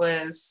of what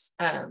was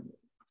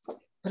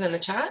put in the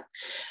chat.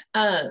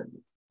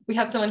 We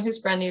have someone who's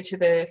brand new to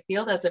the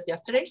field as of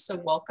yesterday, so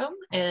welcome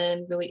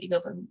and really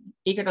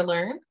eager to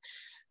learn.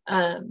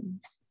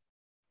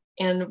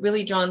 And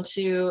really drawn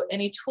to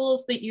any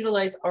tools that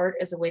utilize art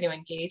as a way to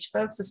engage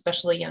folks,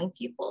 especially young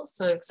people.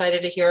 So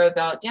excited to hear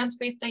about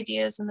dance-based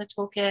ideas in the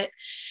toolkit.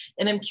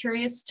 And I'm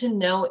curious to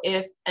know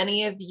if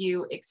any of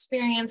you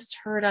experienced,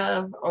 heard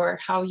of, or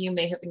how you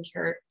may have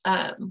encountered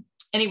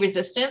any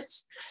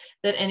resistance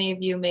that any of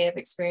you may have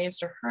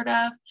experienced or heard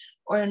of,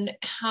 or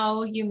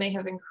how you may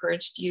have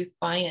encouraged youth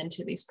buy-in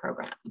to these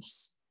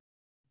programs.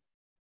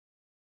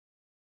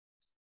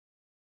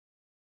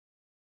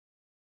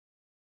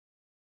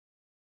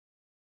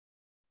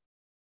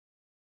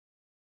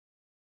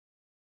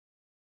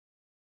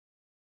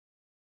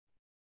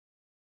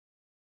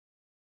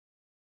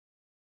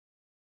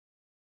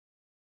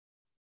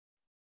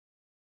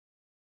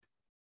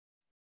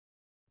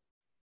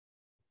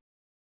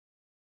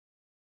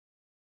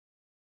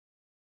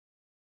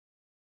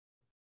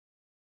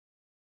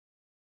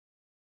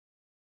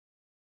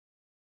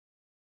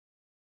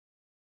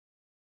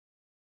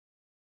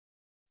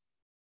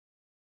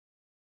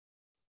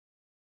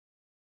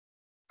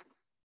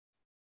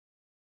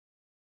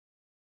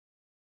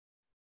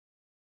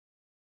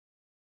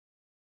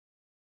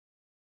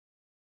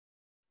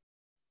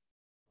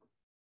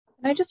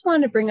 I just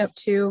wanted to bring up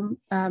too,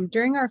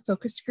 during our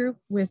focus group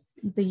with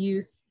the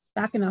youth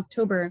back in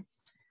October,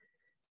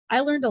 I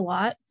learned a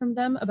lot from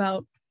them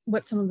about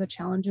what some of the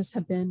challenges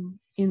have been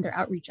in their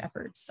outreach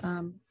efforts.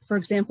 For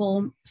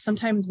example,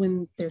 sometimes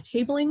when they're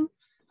tabling,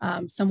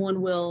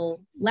 someone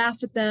will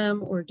laugh at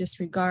them or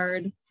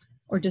disregard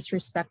or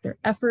disrespect their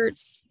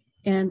efforts.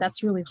 And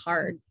that's really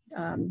hard.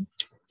 Hard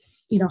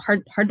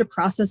to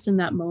process in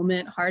that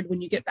moment, hard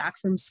when you get back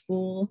from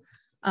school.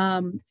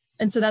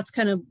 And so that's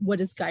kind of what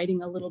is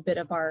guiding a little bit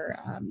of our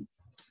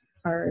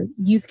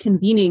youth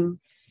convening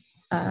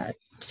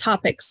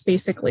topics.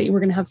 Basically,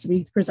 we're going to have some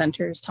youth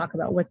presenters talk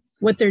about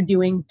what they're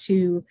doing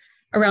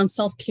around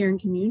self-care and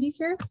community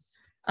care.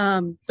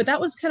 But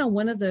that was kind of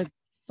one of the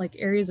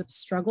areas of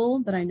struggle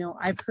that I know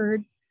I've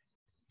heard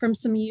from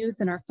some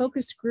youth in our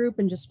focus group,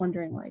 and just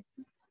wondering,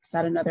 is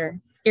that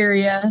another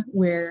area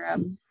where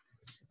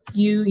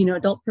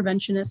adult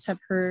preventionists have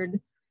heard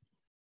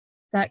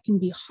that can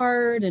be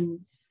hard,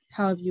 and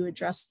how have you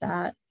addressed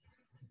that?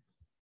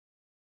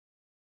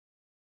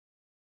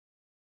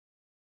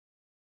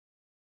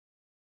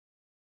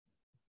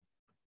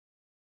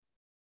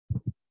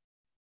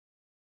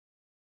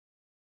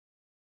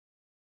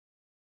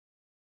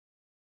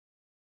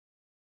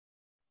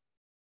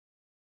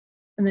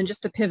 And then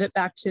just to pivot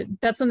back to,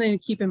 that's something to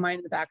keep in mind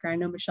in the background. I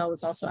know Michelle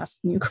was also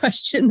asking you a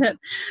question that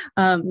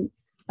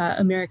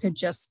America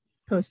just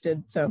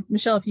posted. So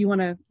Michelle, if you want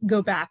to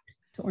go back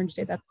to Orange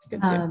Day, that's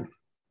good too.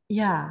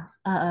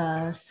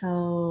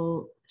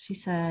 So she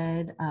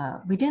said,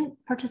 we didn't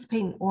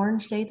participate in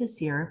Orange Day this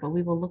year, but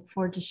we will look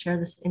forward to share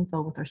this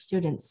info with our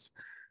students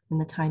in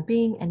the time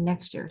being and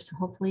next year. So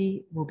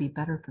hopefully we'll be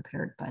better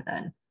prepared by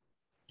then.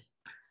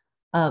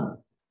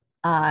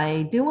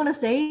 I do want to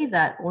say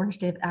that Orange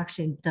Day of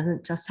Action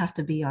doesn't just have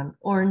to be on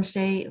Orange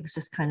Day. It was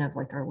just kind of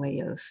like our way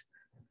of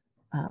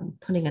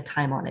putting a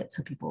time on it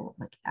so people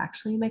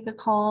actually make a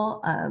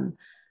call.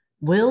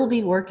 We'll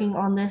be working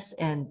on this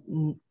and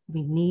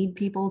we need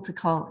people to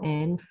call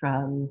in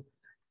from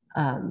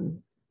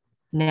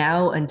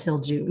now until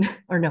June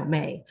or no,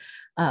 May.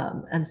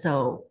 And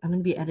so I'm going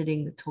to be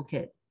editing the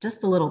toolkit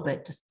just a little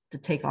bit just to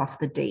take off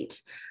the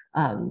date.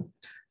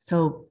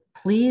 So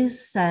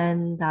please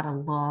send that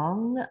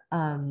along.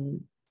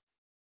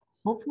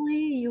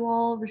 Hopefully you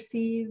all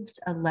received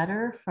a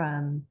letter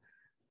from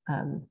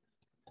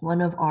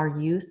one of our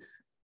youth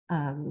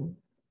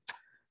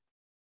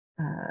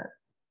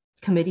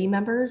committee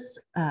members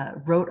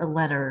wrote a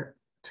letter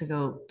to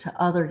go to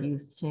other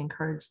youth to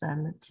encourage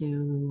them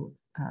to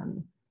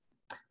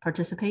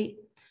participate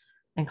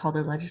and call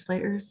their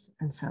legislators.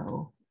 And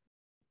so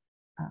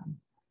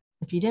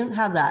if you didn't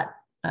have that,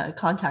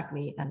 contact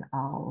me and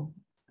I'll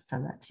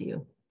send that to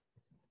you.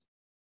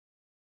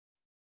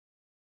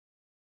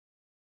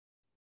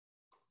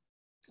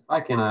 If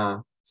I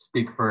can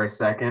speak for a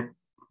second.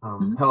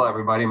 Hello,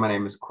 everybody. My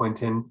name is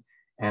Quentin,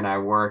 and I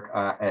work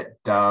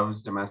at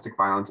Dove's Domestic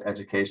Violence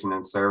Education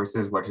and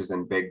Services, which is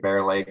in Big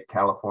Bear Lake,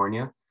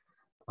 California.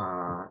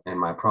 And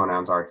my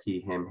pronouns are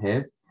he, him,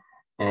 his.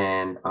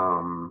 And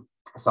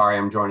sorry,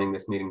 I'm joining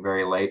this meeting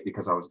very late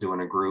because I was doing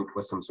a group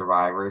with some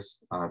survivors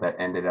that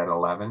ended at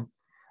 11.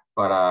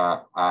 But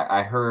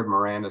I heard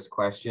Miranda's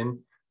question,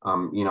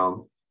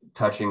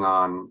 touching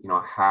on,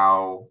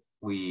 how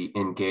we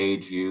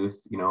engage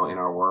youth, in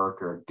our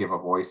work or give a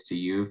voice to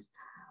youth.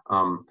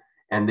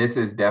 And this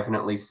is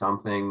definitely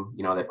something,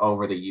 that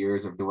over the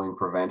years of doing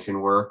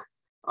prevention work,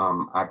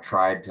 I've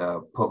tried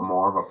to put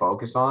more of a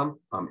focus on.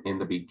 In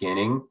the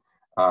beginning,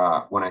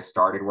 when I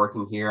started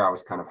working here, I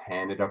was kind of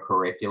handed a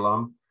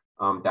curriculum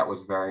that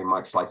was very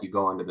much like you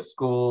go into the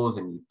schools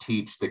and you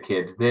teach the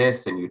kids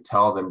this and you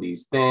tell them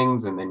these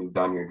things and then you've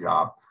done your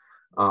job.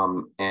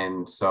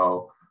 And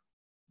so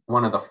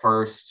one of the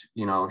first,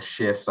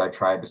 shifts I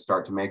tried to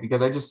start to make,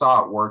 because I just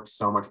saw it worked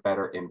so much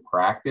better in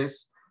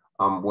practice,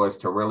 was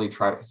to really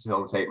try to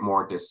facilitate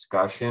more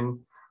discussion.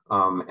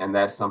 And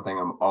that's something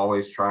I'm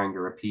always trying to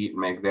repeat and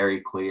make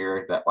very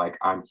clear that, like,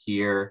 I'm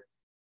here,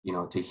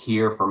 to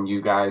hear from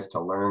you guys, to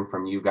learn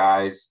from you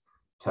guys,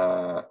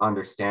 to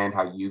understand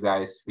how you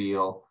guys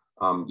feel.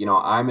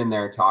 I'm in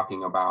there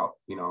talking about,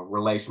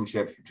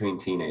 relationships between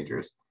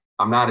teenagers.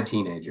 I'm not a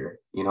teenager,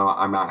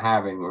 I'm not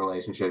having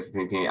relationships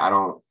between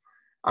teenagers.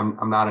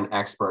 I'm not an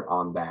expert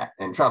on that.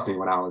 And trust me,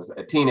 when I was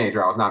a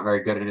teenager, I was not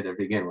very good at it to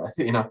begin with,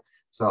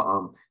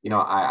 So,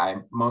 I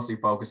mostly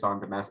focus on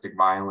domestic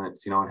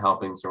violence, and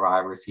helping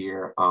survivors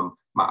here.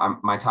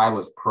 My title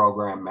is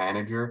program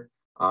manager,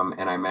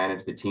 and I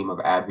manage the team of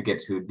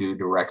advocates who do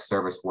direct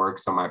service work.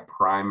 So my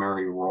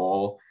primary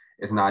role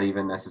is not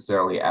even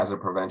necessarily as a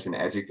prevention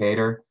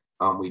educator.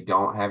 We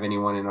don't have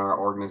anyone in our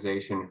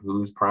organization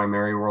whose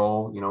primary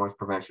role, is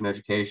prevention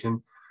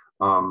education.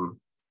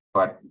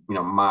 But,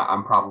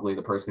 I'm probably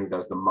the person who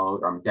does the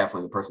most, or I'm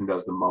definitely the person who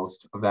does the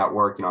most of that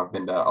work. I've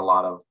been to a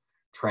lot of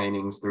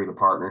trainings through the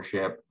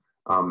partnership.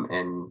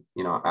 And,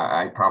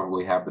 I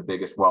probably have the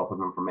biggest wealth of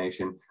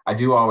information. I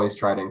do always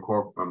try to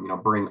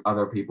incorporate, bring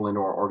other people into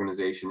our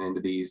organization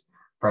into these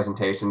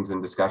presentations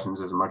and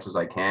discussions as much as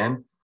I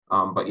can.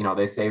 But,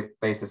 they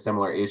face a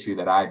similar issue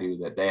that I do,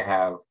 that they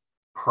have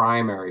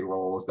primary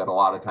roles that a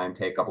lot of time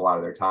take up a lot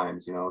of their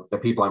times. The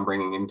people I'm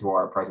bringing into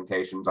our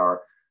presentations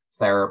are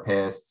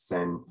therapists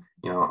and,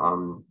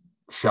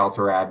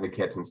 shelter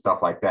advocates and stuff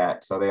like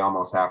that. So they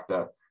almost have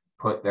to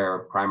put their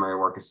primary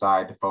work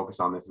aside to focus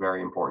on this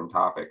very important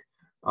topic.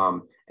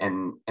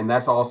 And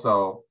that's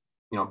also,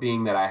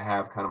 being that I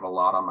have kind of a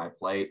lot on my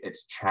plate,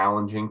 it's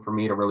challenging for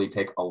me to really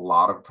take a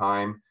lot of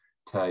time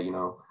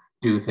to,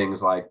 do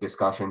things like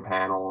discussion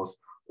panels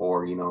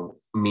or,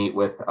 meet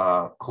with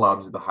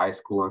clubs at the high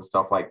school and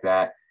stuff like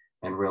that,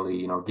 and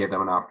really, give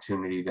them an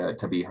opportunity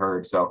to be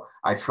heard. So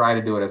I try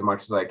to do it as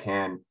much as I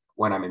can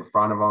when I'm in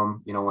front of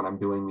them, when I'm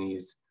doing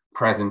these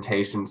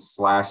presentations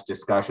 /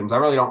 discussions. I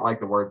really don't like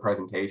the word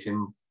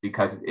presentation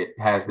because it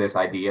has this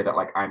idea that,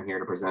 like, I'm here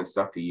to present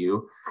stuff to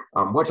you,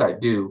 which I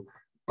do,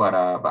 but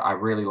I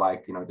really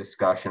like,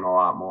 discussion a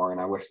lot more.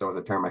 And I wish there was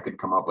a term I could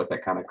come up with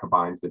that kind of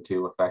combines the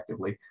two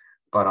effectively.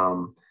 But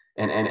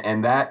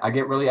and that I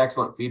get really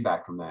excellent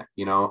feedback from that.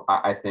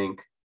 I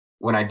think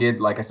when I did,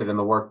 like I said, in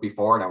the work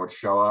before, and I would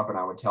show up and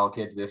I would tell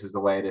kids, this is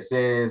the way this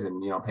is,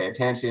 and, pay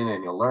attention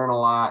and you'll learn a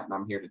lot. And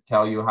I'm here to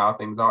tell you how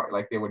things are.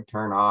 Like, they would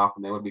turn off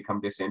and they would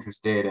become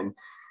disinterested. And,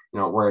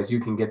 whereas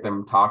you can get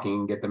them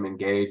talking, get them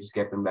engaged,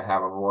 get them to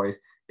have a voice,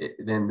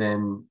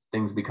 then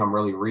things become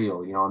really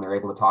real, and they're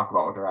able to talk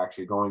about what they're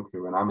actually going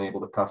through. And I'm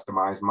able to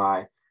customize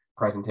my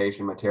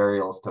presentation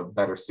materials to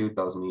better suit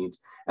those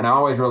needs. And I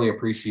always really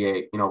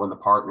appreciate, when the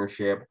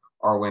partnership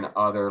or when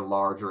other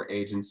larger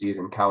agencies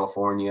in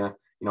California,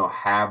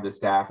 have the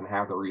staff and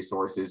have the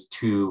resources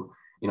to,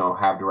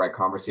 have direct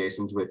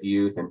conversations with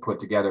youth and put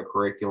together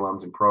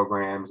curriculums and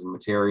programs and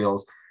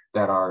materials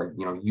that are,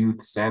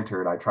 youth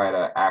centered. I try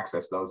to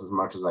access those as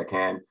much as I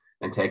can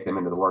and take them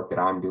into the work that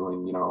I'm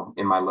doing,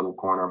 in my little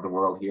corner of the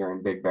world here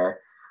in Big Bear.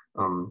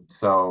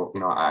 So,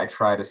 I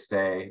try to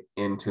stay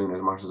in tune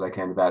as much as I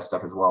can to that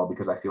stuff as well,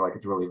 because I feel like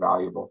it's really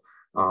valuable.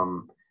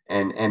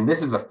 And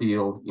this is a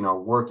field,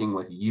 working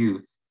with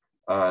youth,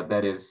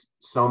 that is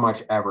so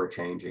much ever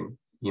changing.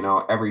 You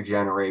know, every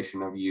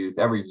generation of youth,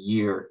 every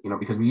year, you know,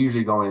 because we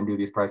usually go in and do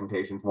these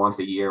presentations once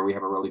a year. We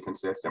have a really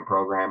consistent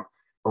program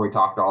where we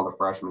talk to all the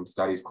freshman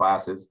studies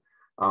classes.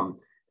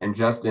 And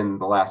just in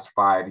the last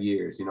 5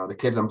 years, you know, the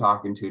kids I'm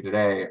talking to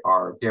today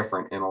are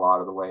different in a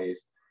lot of the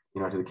ways,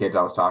 you know, to the kids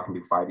I was talking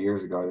to 5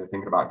 years ago. They're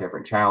thinking about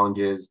different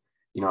challenges.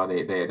 You know,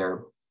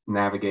 they're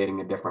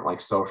navigating a different like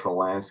social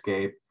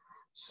landscape.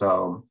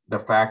 So the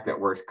fact that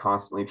we're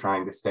constantly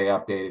trying to stay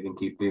updated and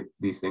keep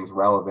these things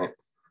relevant,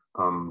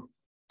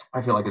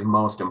 I feel like is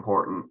most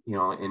important, you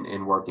know,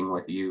 in working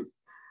with youth.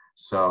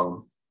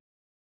 So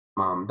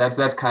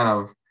that's kind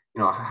of,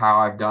 you know, how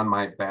I've done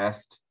my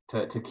best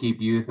to keep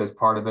youth as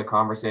part of the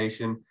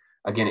conversation.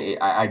 Again,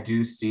 I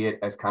do see it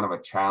as kind of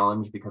a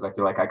challenge because I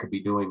feel like I could be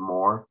doing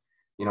more,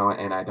 you know,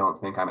 and I don't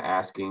think I'm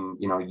asking,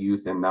 you know,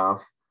 youth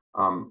enough,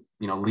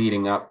 you know,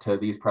 leading up to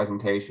these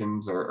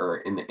presentations or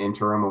in the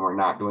interim when we're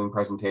not doing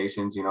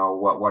presentations, you know,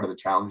 what are the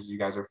challenges you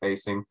guys are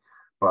facing?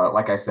 But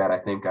like I said, I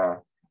think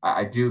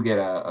I do get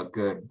a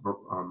good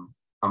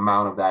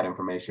amount of that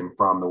information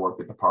from the work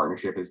that the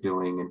partnership is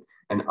doing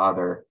and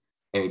other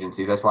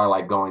agencies. That's why I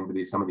like going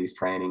to some of these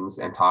trainings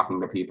and talking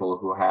to people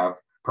who have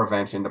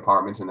prevention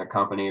departments in their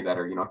company that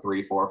are, you know,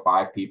 3, 4,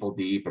 5 people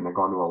deep, and they're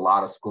going to a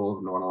lot of schools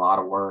and doing a lot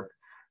of work.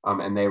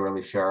 And they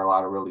really share a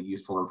lot of really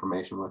useful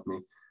information with me.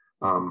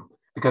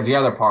 Because the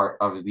other part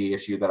of the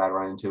issue that I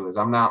run into is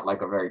I'm not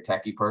like a very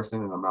techie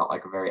person, and I'm not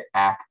like a very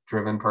app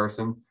driven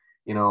person.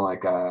 You know,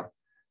 like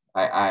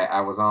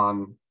I was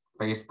on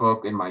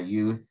Facebook in my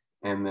youth,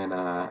 and then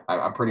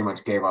I pretty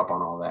much gave up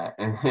on all that.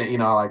 And you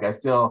know, like I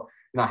still,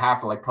 you know,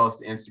 have to like post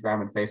to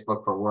Instagram and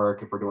Facebook for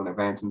work if we're doing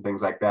events and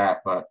things like that.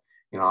 But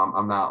you know,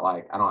 I'm not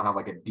like, I don't have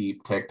like a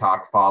deep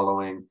TikTok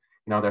following.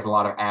 You know, there's a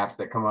lot of apps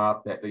that come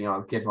up that, you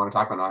know, kids want to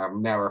talk about. I've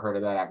never heard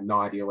of that. I have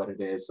no idea what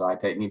it is. So I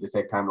need to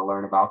take time to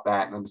learn about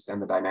that and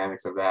understand the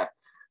dynamics of that,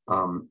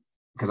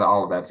 because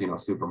all of that's, you know,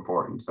 super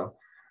important. So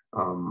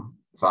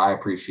so I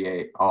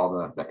appreciate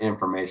all the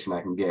information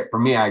I can get. For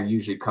me, I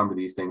usually come to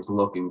these things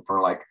looking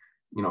for like,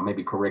 you know,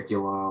 maybe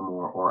curriculum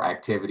or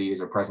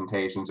activities or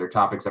presentations or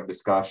topics of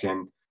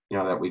discussion, you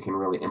know, that we can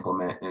really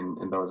implement.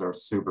 And those are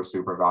super,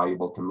 super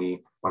valuable to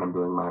me when I'm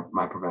doing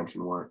my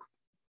prevention work.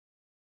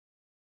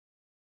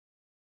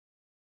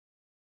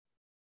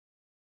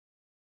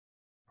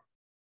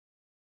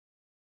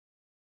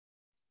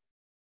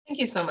 Thank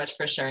you so much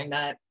for sharing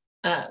that.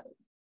 And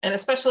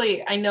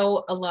especially, I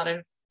know a lot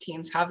of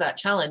teams have that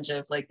challenge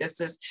of like, this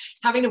is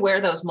having to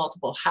wear those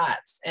multiple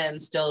hats and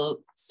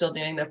still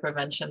doing the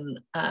prevention.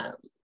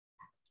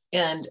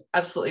 And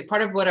absolutely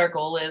part of what our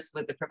goal is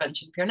with the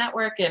Prevention Peer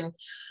Network and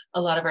a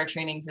lot of our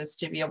trainings is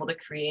to be able to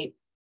create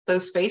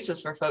those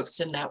spaces for folks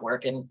to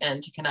network and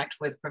to connect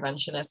with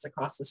preventionists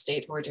across the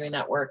state who are doing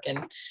that work.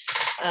 And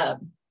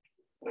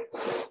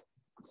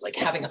it's like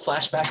having a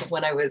flashback of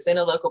when I was in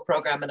a local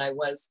program and I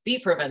was the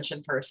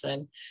prevention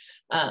person.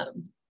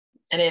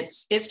 And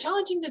it's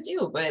challenging to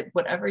do, but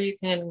whatever you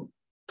can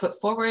put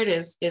forward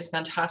is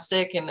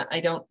fantastic. And I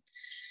don't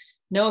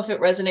know if it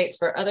resonates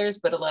for others,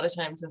 but a lot of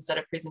times instead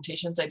of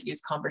presentations, I'd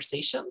use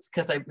conversations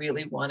because I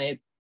really wanted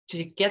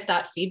to get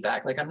that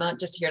feedback. Like, I'm not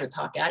just here to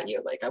talk at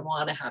you. Like, I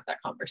want to have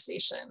that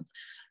conversation.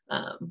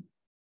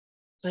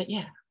 But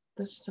yeah,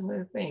 those are some of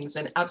the things,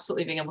 and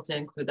absolutely being able to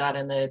include that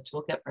in the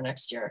toolkit for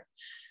next year.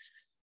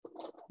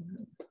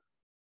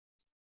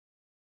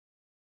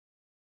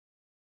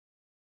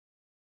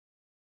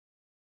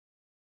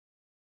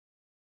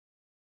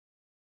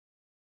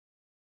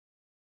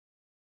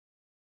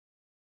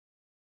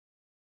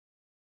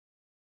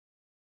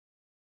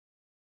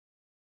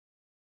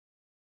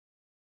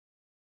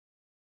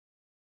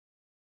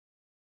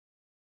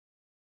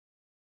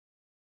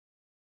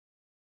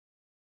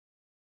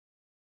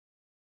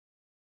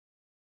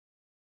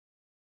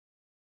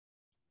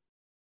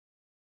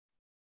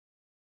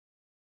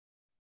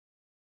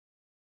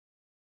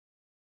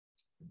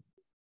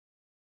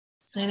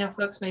 I know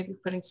folks may be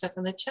putting stuff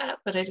in the chat,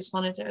 but I just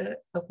wanted to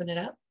open it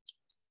up.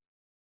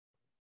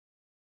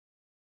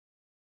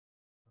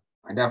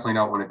 I definitely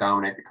don't want to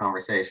dominate the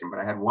conversation, but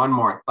I had one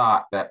more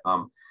thought that,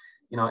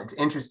 you know, it's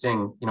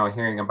interesting, you know,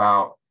 hearing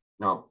about,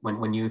 you know,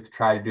 when youth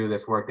try to do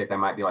this work that they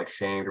might be like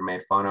shamed or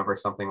made fun of or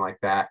something like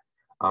that.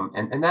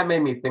 And that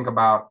made me think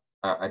about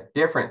a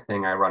different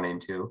thing I run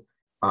into.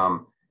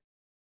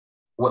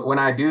 When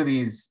I do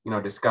these, you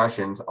know,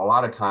 discussions, a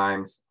lot of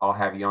times I'll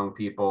have young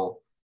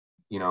people,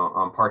 you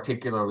know,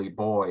 particularly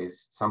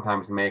boys,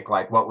 sometimes make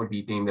like what would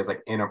be deemed as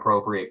like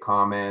inappropriate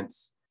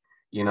comments,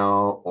 you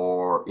know,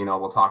 or, you know,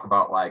 we'll talk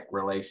about like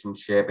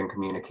relationship and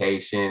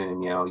communication,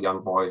 and, you know,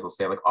 young boys will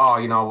say like, oh,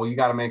 you know, well, you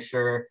got to make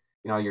sure,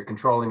 you know, you're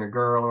controlling your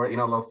girl, or, you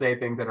know, they'll say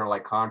things that are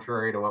like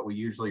contrary to what we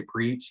usually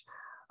preach.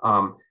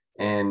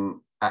 And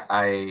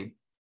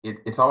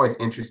it's always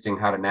interesting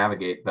how to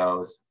navigate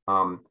those.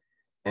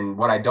 And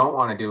what I don't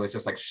want to do is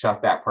just like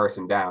shut that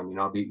person down, you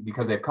know,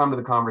 because they've come to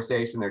the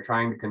conversation, they're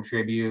trying to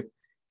contribute,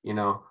 you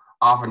know.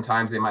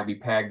 Oftentimes they might be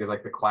pegged as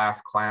like the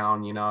class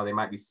clown, you know, they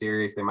might be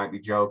serious, they might be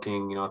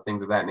joking, you know,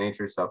 things of that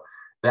nature. So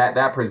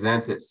that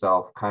presents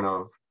itself kind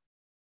of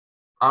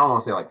I don't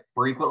want to say like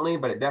frequently,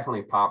 but it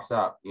definitely pops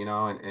up, you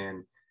know,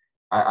 and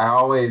I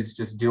always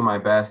just do my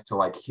best to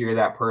like hear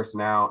that person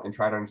out and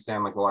try to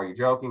understand, like, well, are you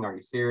joking? Are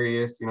you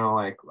serious? You know,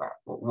 like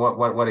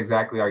what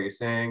exactly are you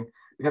saying?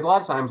 Because a lot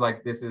of times,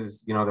 like, this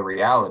is, you know, the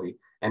reality.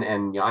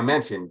 And you know, I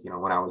mentioned, you know,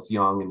 when I was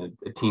young and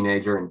a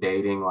teenager and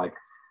dating, like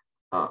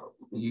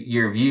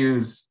your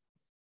views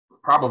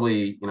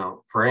probably, you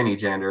know, for any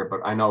gender,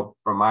 but I know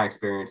from my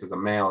experience as a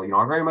male, you know,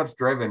 are very much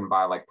driven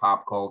by like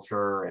pop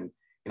culture. And,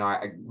 you know,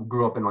 I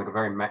grew up in like a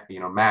very, you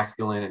know,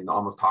 masculine and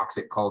almost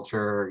toxic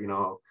culture. You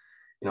know,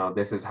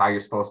 this is how you're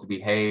supposed to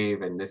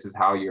behave, and this is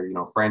how your, you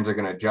know, friends are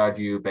going to judge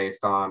you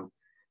based on,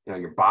 you know,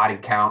 your body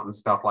count and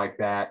stuff like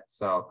that.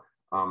 So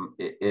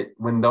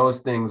when those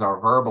things are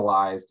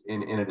verbalized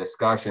in a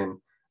discussion,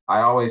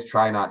 I always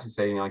try not to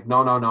say, you know, like,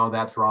 no,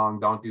 that's wrong,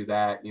 don't do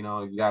that, you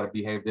know, you got to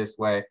behave this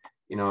way.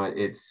 You know,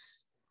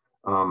 it's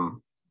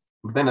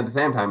but then at the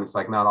same time, it's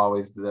like not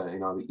always the, you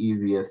know, the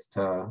easiest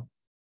to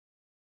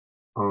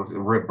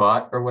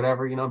rebut or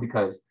whatever, you know,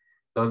 because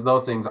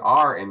those things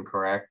are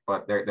incorrect,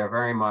 but they're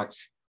very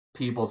much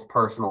people's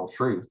personal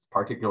truth,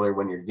 particularly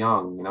when you're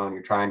young, you know, and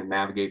you're trying to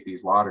navigate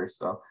these waters.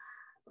 So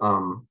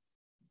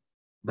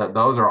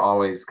those are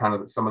always kind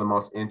of some of the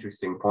most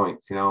interesting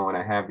points, you know, when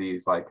I have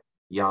these like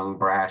young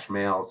brash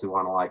males who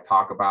want to like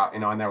talk about, you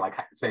know, and they're like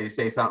say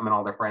something and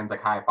all their friends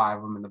like high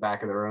five them in the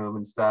back of the room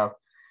and stuff.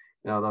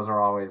 You know, those are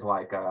always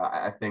like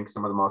I think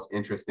some of the most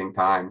interesting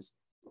times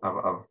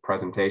of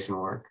presentation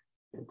work.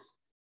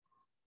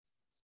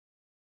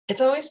 It's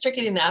always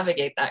tricky to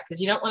navigate that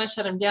because you don't want to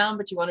shut them down,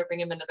 but you want to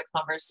bring them into the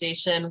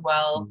conversation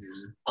while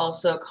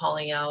also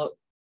calling out,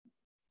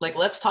 like,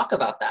 let's talk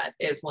about that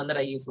is one that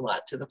I use a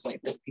lot, to the point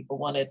that people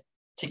wanted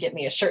to get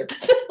me a shirt that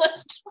said,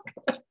 let's talk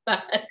about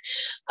that.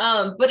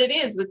 But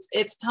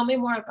it's tell me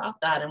more about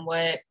that, and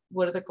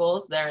what are the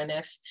goals there? And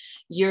if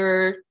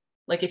you're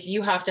like, if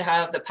you have to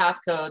have the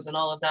passcodes and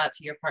all of that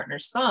to your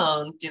partner's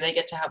phone, do they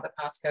get to have the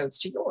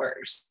passcodes to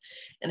yours?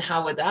 And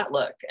how would that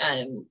look?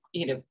 And,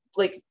 you know,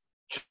 like,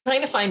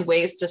 trying to find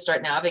ways to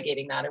start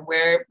navigating that, and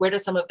where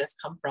does some of this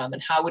come from,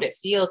 and how would it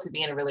feel to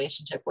be in a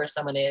relationship where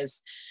someone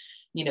is,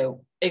 you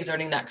know,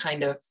 exerting that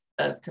kind of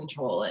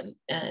control,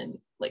 and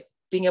like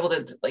being able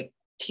to like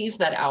tease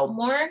that out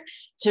more,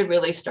 to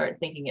really start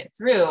thinking it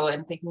through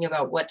and thinking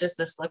about what does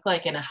this look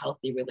like in a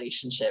healthy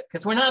relationship?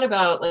 Because we're not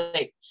about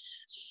like,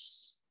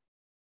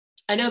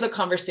 I know the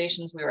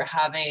conversations we were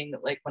having,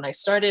 like when I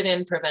started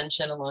in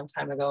prevention a long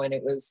time ago, and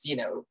it was, you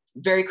know,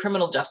 very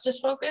criminal justice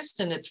focused.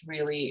 And it's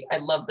really, I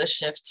love the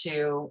shift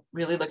to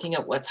really looking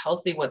at what's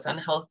healthy, what's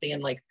unhealthy,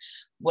 and like,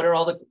 what are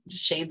all the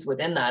shades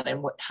within that,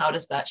 and how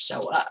does that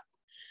show up?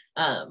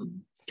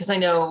 Because I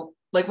know,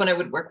 like when I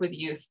would work with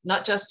youth,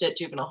 not just at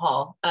juvenile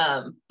hall,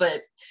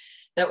 but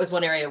that was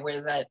one area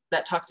where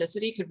that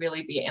toxicity could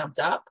really be amped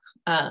up,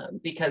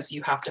 because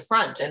you have to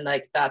front, and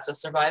like that's a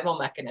survival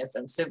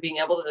mechanism. So being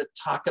able to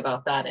talk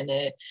about that and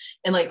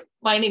like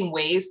finding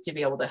ways to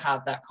be able to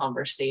have that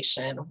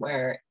conversation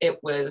where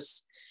it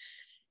was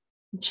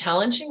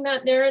challenging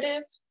that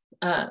narrative,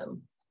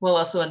 while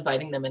also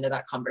inviting them into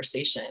that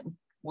conversation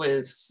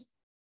was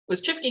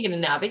tricky to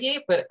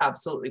navigate, but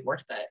absolutely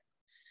worth it.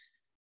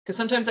 Because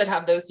sometimes I'd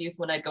have those youth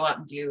when I'd go out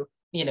and do,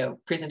 you know,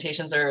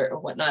 presentations or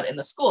whatnot in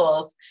the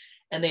schools,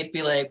 and they'd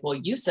be like, well,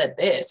 you said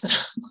this. And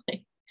I'm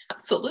like,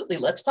 absolutely,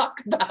 let's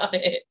talk about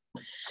it.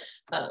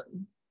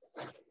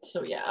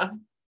 So yeah,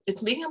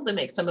 it's being able to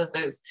make some of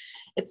those,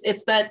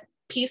 it's that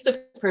piece of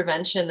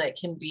prevention that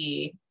can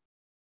be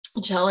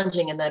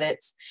challenging, and that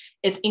it's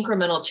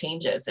incremental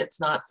changes. It's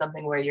not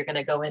something where you're going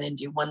to go in and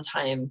do one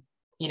time,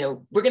 you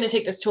know, we're going to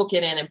take this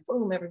toolkit in and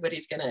boom,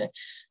 everybody's going to,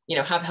 you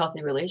know, have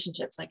healthy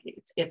relationships. Like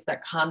it's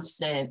that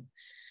constant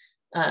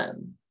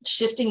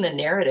shifting the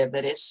narrative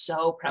that is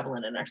so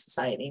prevalent in our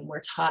society, and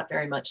we're taught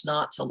very much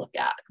not to look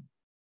at.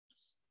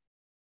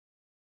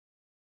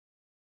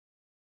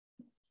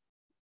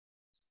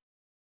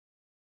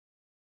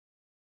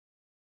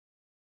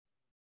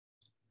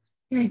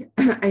 Yeah,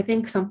 I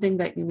think something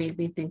that you made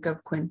me think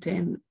of,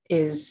 Quentin,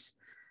 is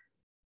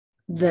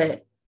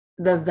the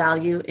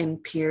value in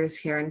peers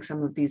hearing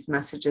some of these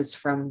messages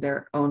from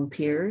their own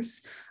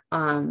peers.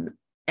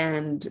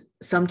 And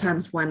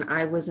sometimes when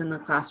I was in the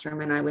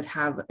classroom and I would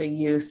have a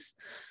youth,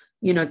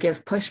 you know,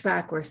 give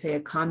pushback or say a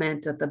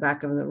comment at the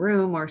back of the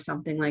room or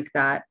something like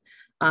that,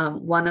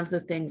 one of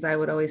the things I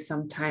would always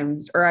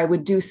sometimes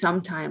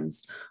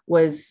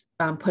was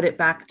put it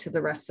back to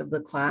the rest of the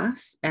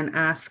class and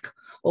ask,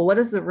 well, what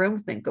does the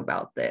room think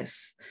about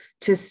this?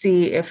 To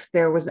see if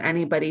there was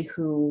anybody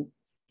who,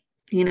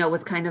 you know,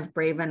 was kind of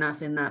brave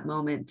enough in that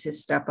moment to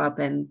step up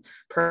and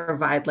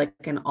provide like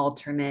an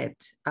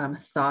alternate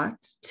thought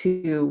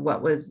to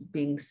what was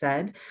being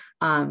said.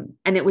 And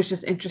it was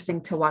just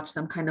interesting to watch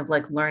them kind of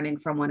like learning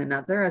from one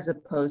another, as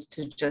opposed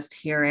to just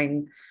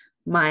hearing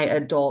my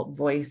adult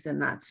voice in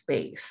that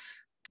space.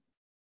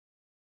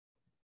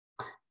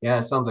 Yeah,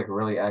 it sounds like a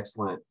really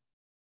excellent,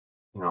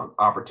 you know,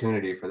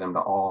 opportunity for them to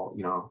all,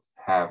 you know,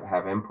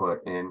 have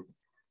input. And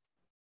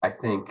I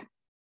think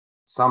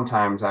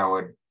sometimes I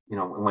would, you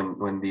know,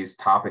 when these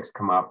topics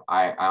come up,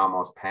 I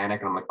almost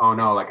panic and I'm like, oh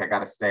no, like I got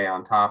to stay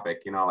on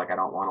topic, you know, like I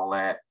don't want to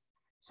let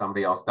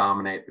somebody else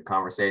dominate the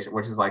conversation,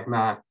 which is like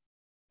not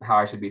how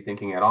I should be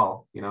thinking at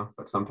all, you know.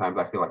 But sometimes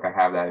I feel like I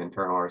have that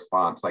internal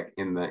response, like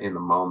in the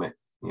moment,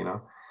 you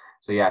know.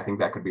 So yeah, I think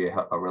that could be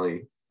a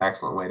really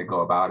excellent way to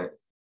go about it.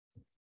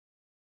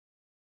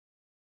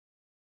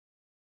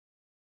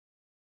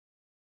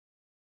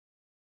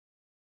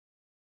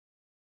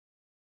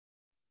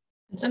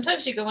 And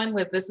sometimes you go in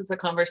with, this is a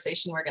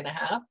conversation we're going to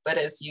have, but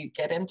as you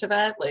get into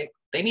that, like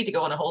they need to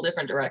go in a whole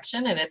different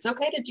direction, and it's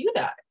okay to do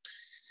that.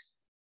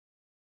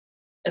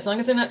 As long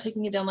as they're not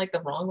taking you down like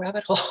the wrong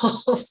rabbit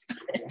holes.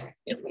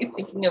 Really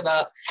thinking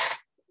about,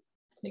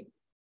 like,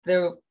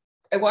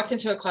 I walked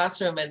into a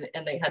classroom and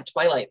they had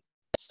Twilight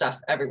stuff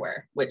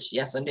everywhere, which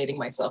yes, I'm dating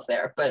myself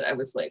there, but I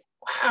was like,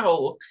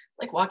 wow,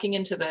 like walking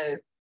into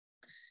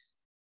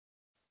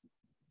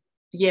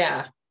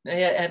I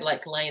had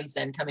like Lion's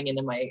Den coming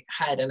into my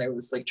head, and I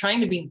was like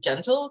trying to be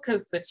gentle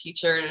because the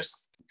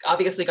teachers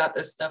obviously got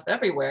this stuff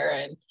everywhere.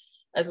 And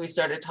as we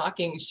started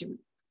talking, she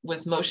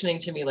was motioning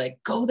to me like,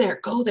 go there,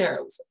 go there.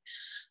 I was like,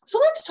 so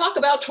let's talk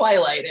about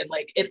Twilight. And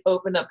like, it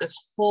opened up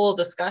this whole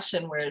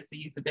discussion, whereas the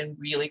youth had been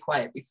really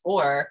quiet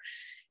before.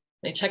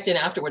 They checked in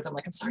afterwards. I'm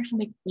like, I'm sorry for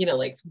making, you know,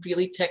 like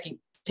really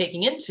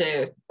taking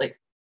into like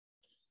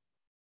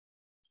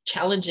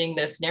challenging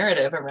this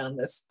narrative around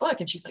this book.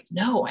 And she's like,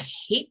 no, I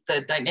hate the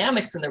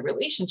dynamics in the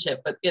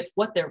relationship, but it's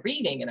what they're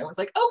reading. And I was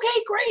like,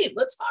 okay, great,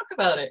 let's talk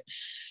about it.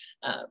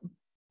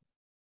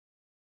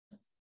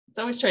 It's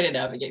always trying to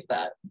navigate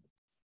that.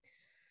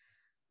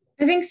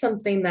 I think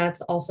something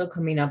that's also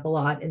coming up a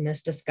lot in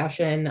this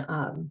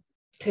discussion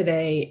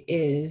today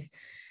is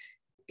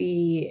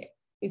the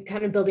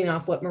kind of building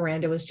off what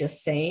Miranda was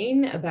just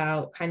saying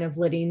about kind of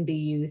letting the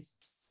youth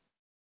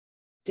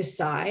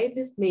decide,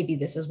 maybe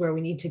this is where we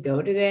need to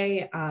go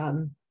today.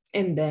 And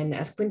then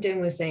as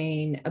Quentin was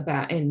saying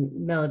about,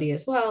 and Melody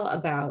as well,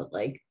 about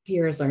like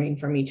peers learning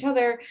from each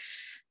other.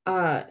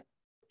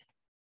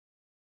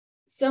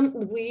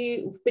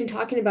 We've been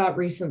talking about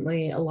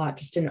recently a lot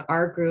just in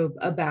our group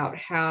about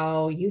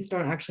how youth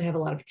don't actually have a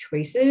lot of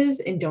choices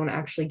and don't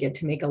actually get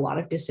to make a lot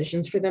of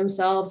decisions for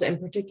themselves. And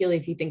particularly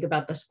if you think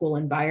about the school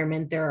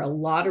environment, there are a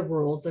lot of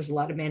rules. There's a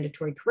lot of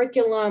mandatory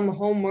curriculum,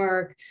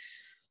 homework.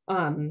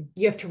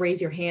 You have to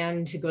raise your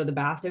hand to go to the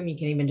bathroom. You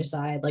can even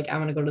decide like, I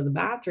want to go to the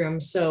bathroom.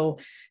 So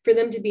for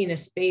them to be in a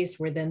space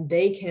where then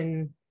they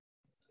can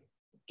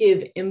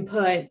give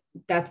input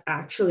that's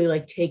actually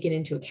like taken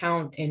into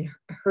account and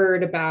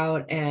heard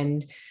about,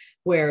 and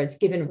where it's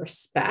given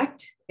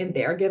respect and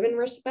they're given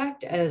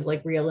respect as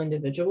like real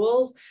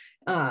individuals,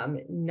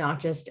 not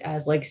just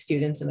as like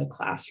students in a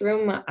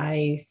classroom,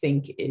 I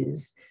think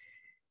is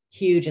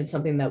huge and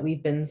something that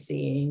we've been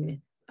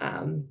seeing.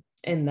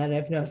 And that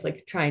I've noticed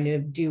like trying to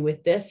do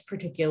with this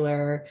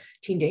particular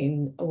teen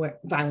dating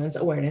violence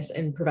awareness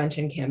and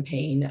prevention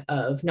campaign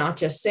of not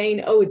just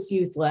saying, oh, it's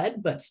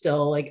youth-led, but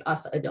still like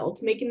us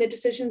adults making the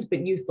decisions,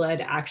 but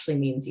youth-led actually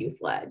means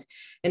youth-led.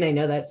 And I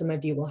know that some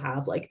of you will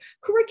have like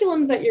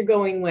curriculums that you're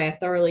going with,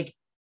 or like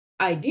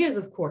ideas,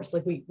 of course,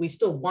 like we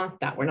still want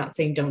that. We're not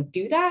saying don't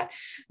do that,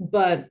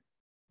 but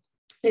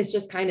it's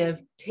just kind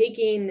of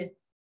taking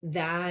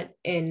that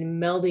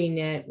and melding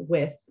it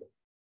with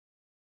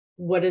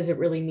what does it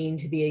really mean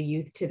to be a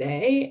youth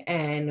today?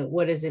 And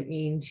what does it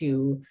mean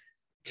to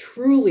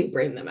truly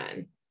bring them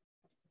in?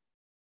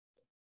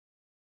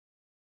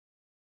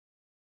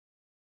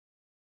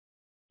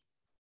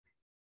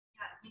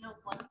 Yeah, you know,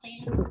 one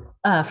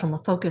thing from the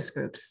focus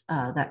groups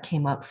that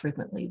came up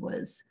frequently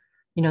was,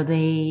 you know,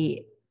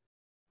 they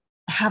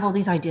have all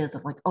these ideas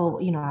of like, oh,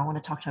 you know, I want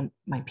to talk to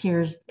my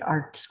peers.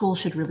 Our school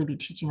should really be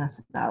teaching us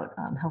about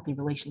healthy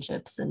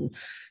relationships, and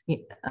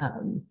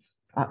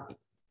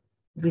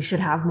we should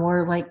have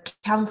more like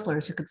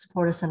counselors who could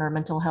support us in our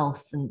mental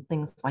health and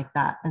things like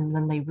that. And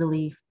then they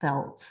really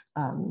felt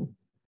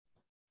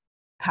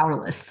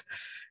powerless,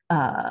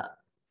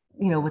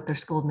 you know, with their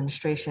school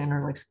administration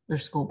or like their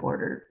school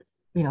board, or,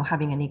 you know,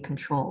 having any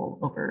control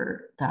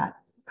over that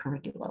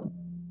curriculum.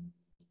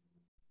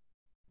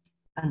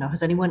 I don't know,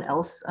 has anyone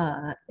else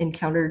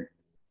encountered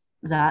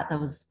that?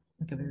 That was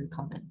like a very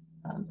common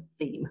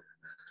theme.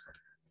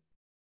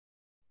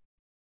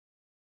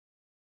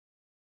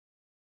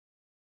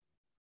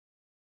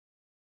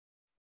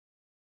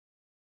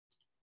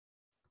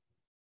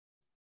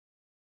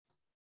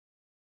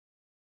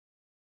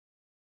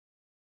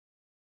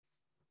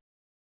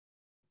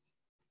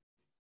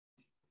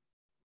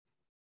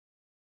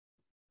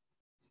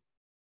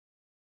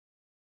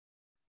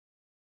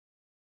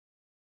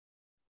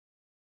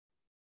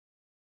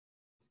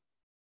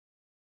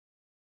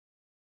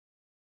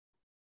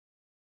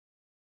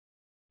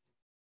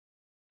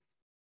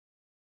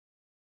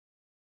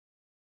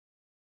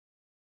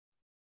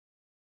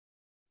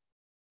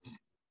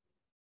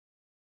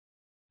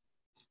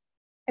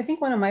 I think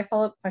one of my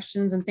follow-up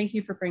questions, and thank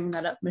you for bringing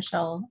that up,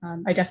 Michelle,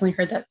 I definitely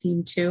heard that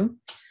theme too,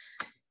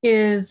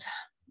 is,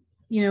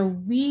 you know,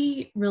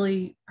 we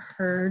really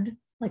heard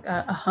like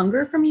a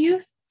hunger from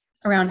youth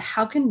around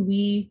how can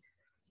we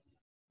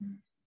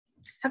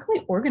how can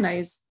we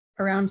organize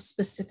around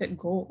specific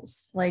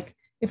goals? Like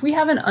if we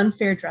have an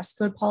unfair dress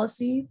code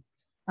policy,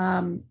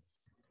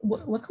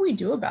 what can we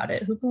do about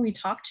it? Who can we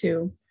talk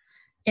to?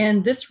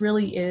 And this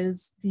really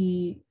is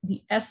the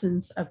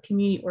essence of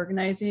community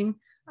organizing.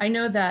 I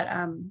know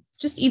that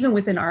just even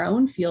within our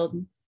own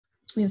field,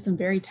 we have some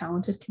very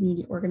talented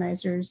community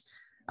organizers.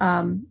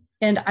 And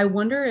I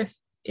wonder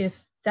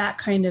if that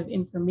kind of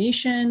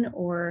information,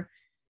 or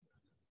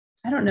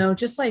I don't know,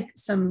 just like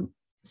some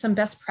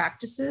best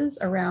practices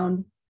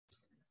around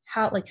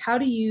how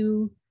do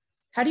you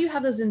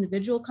have those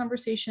individual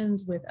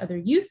conversations with other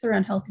youth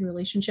around healthy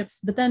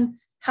relationships, but then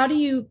how do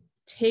you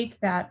take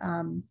that,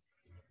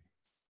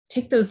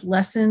 take those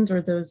lessons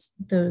or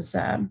those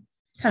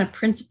kind of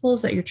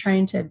principles that you're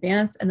trying to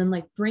advance, and then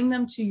like bring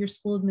them to your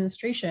school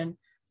administration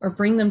or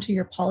bring them to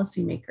your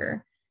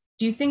policymaker?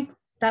 Do you think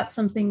that's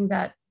something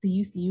that the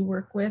youth you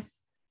work with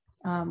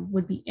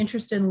would be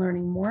interested in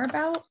learning more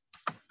about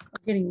or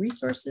getting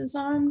resources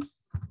on?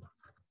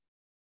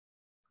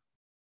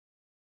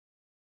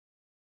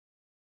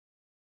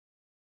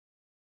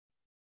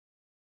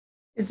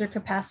 Is there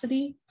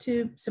capacity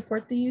to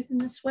support the youth in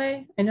this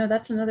way? I know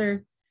that's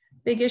another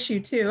big issue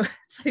too.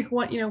 It's like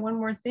one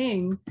more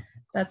thing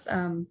that's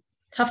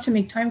tough to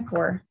make time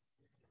for.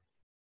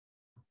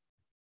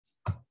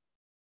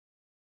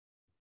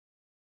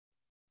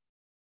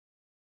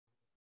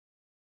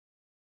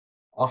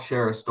 I'll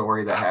share a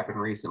story that happened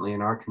recently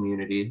in our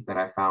community that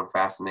I found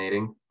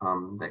fascinating,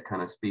 that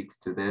kind of speaks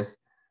to this.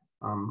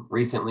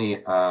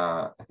 Recently,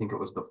 I think it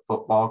was the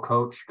football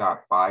coach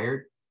got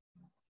fired,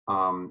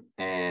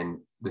 and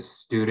the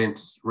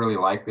students really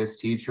liked this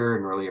teacher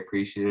and really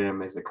appreciated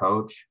him as a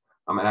coach.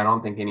 And I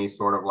don't think any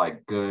sort of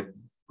like good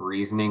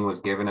reasoning was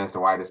given as to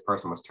why this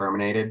person was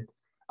terminated,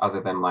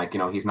 other than like,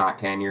 he's not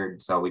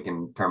tenured, so we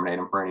can terminate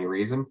him for any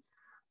reason.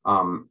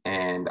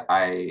 And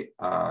I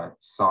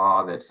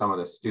saw that some of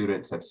the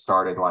students had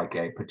started like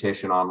a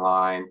petition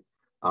online,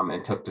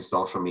 and took to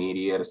social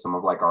media, to some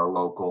of like our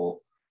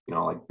local,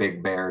 like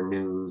Big Bear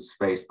News,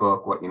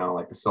 Facebook,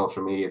 like the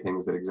social media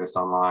things that exist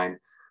online,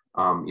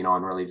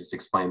 and really just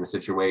explained the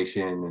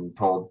situation and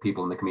told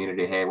people in the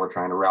community, hey, we're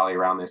trying to rally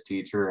around this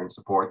teacher and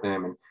support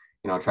them and,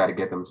 try to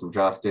get them some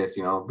justice,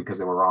 because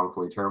they were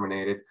wrongfully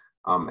terminated.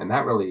 And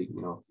that really,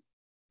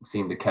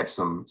 seemed to catch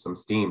some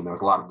steam. There was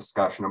a lot of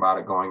discussion about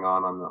it going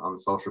on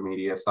social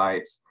media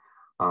sites.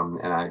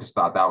 And I just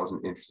thought that was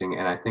interesting.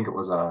 And I think it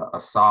was a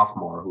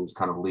sophomore who was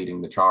kind of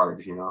leading the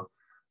charge,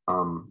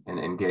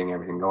 and getting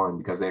everything going,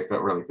 because they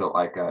really felt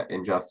like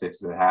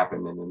injustice had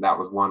happened. And then that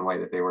was one way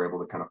that they were able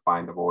to kind of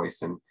find a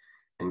voice and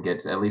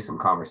get at least some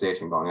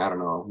conversation going. I don't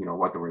know,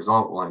 what the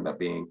result will end up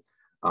being.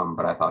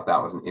 But I thought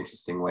that was an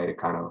interesting way to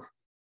kind of,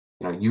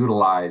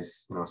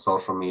 utilize,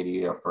 social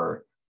media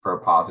for a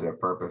positive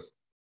purpose.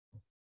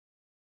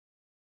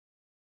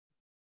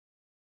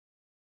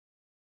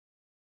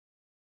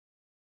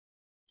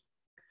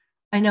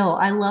 I know,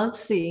 I love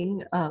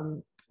seeing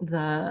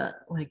the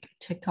like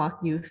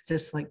TikTok youth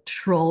just like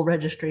troll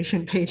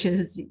registration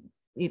pages.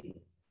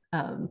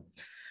 How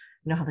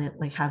they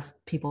like have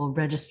people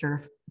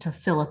register to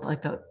fill up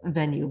like a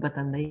venue, but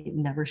then they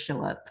never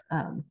show up,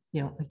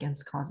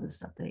 against causes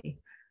that they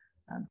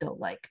don't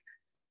like.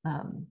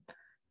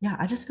 Yeah,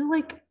 I just feel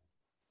like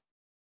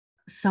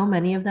so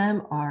many of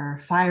them are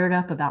fired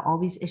up about all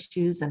these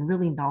issues and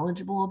really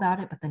knowledgeable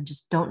about it, but then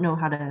just don't know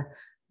how to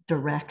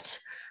direct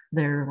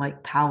their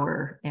like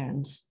power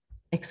and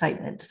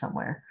excitement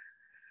somewhere.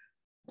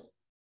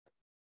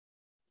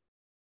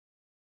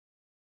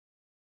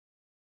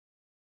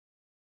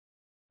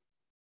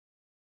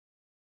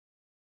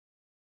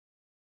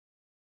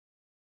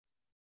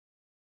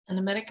 And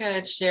America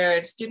had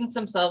shared, students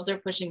themselves are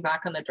pushing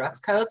back on the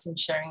dress codes and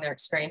sharing their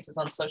experiences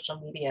on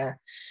social media.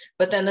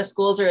 But then the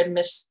schools or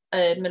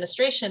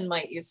administration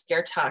might use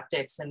scare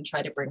tactics and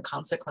try to bring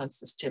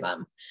consequences to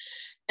them.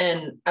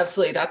 And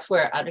absolutely, that's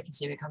where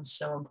advocacy becomes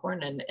so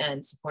important,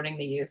 and supporting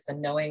the youth and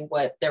knowing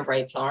what their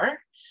rights are.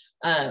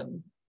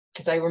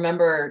 Because I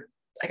remember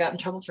I got in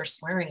trouble for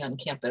swearing on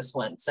campus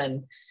once,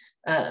 and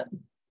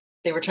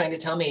they were trying to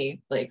tell me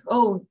like,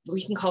 oh,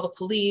 we can call the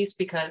police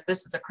because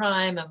this is a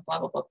crime and blah,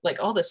 blah, blah, like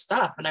all this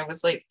stuff. And I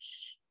was like,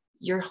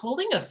 you're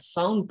holding a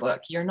phone book.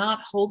 You're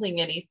not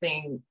holding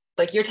anything.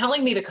 Like, you're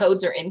telling me the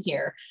codes are in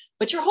here,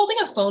 but you're holding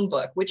a phone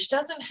book, which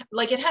doesn't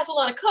like, it has a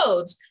lot of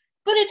codes,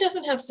 but it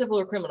doesn't have civil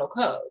or criminal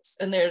codes.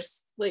 And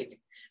there's like,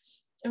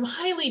 I'm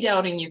highly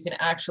doubting you can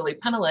actually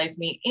penalize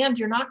me. And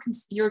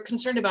you're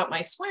concerned about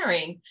my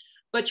swearing,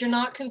 but you're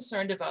not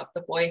concerned about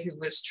the boy who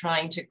was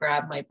trying to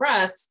grab my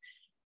breasts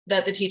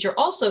that the teacher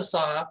also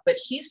saw, but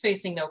he's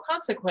facing no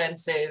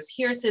consequences.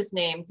 Here's his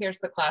name. Here's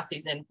the class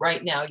he's in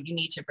right now. You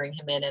need to bring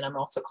him in. And I'm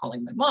also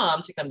calling my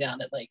mom to come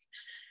down and like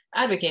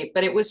advocate.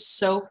 But it was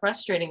so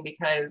frustrating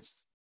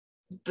because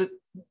they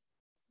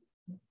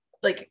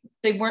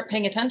weren't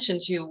paying attention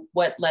to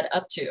what led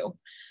up to,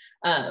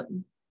 like,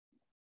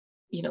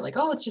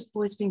 oh, it's just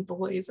boys being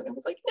boys. And I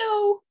was like,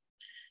 no,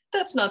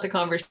 that's not the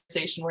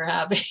conversation we're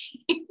having.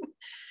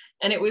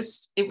 And it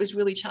was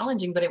really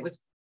challenging, but it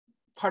was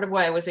part of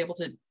why I was able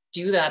to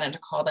do that and to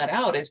call that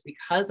out is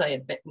because I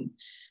had been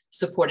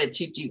supported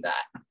to do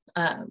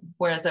that.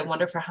 Whereas I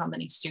wonder for how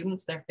many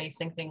students they're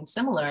facing things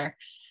similar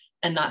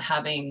and not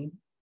having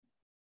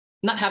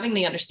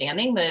the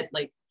understanding that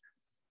like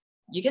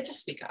you get to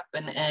speak up,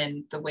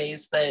 and the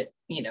ways that,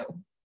 you know,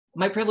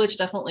 my privilege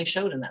definitely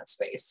showed in that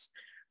space.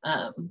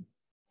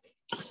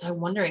 So I'm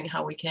wondering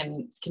how we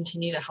can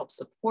continue to help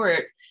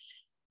support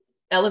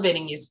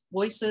elevating youth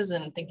voices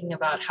and thinking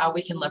about how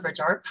we can leverage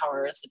our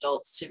power as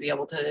adults to be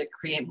able to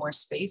create more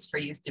space for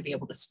youth to be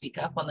able to speak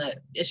up on the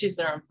issues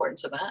that are important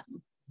to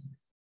them.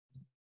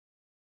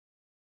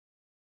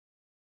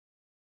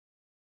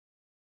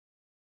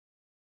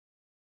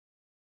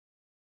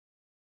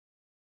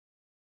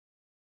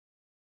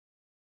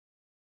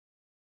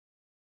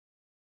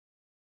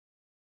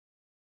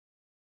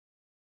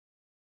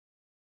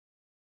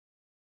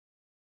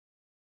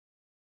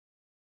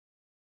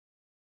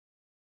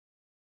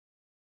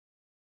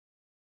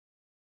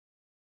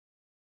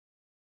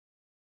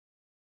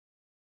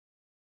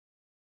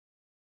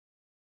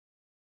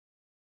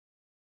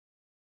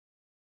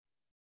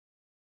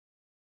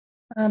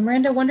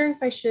 Miranda, wondering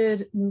if I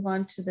should move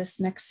on to this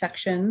next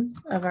section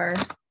of our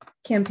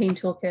campaign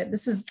toolkit.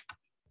 This is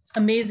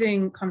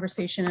amazing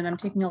conversation, and I'm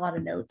taking a lot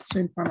of notes to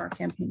inform our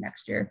campaign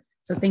next year.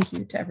 So thank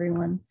you to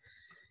everyone.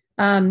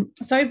 So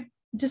I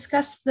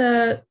discussed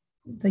the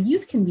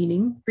youth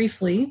convening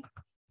briefly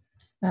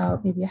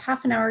about maybe a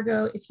half an hour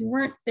ago. If you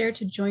weren't there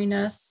to join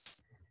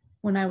us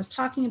when I was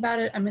talking about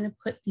it, I'm going to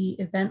put the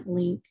event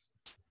link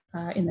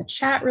in the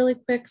chat really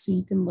quick so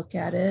you can look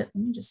at it.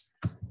 Let me just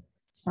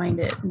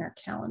find it in our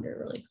calendar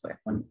really quick.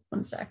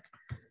 One sec.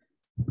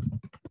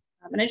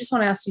 And I just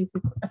want to ask you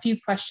a few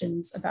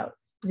questions about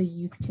the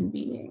youth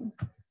convening.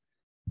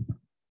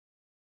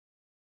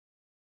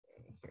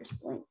 Here's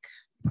the link.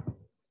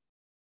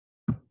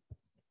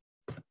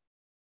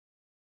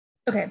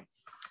 Okay,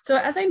 so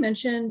as I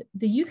mentioned,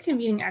 the youth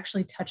convening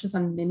actually touches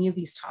on many of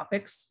these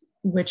topics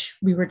which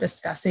we were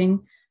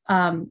discussing.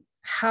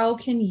 How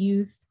can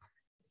youth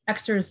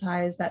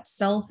exercise that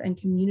self and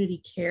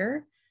community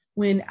care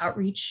when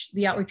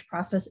the outreach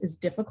process is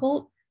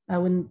difficult,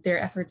 when their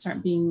efforts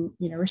aren't being,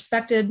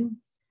 respected?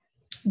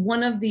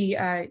 One of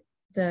the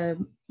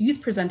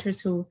youth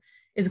presenters who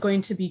is going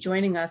to be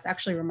joining us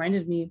actually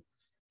reminded me,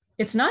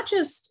 it's not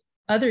just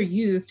other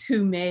youth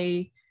who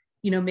may,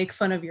 make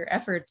fun of your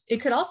efforts.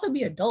 It could also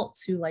be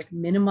adults who like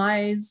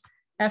minimize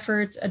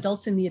efforts,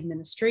 adults in the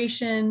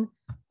administration,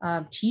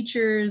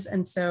 teachers.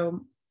 And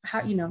so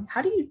how do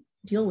you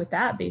deal with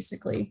that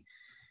basically?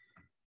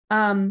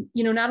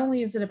 Not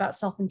only is it about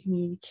self and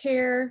community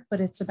care,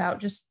 but it's about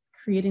just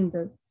creating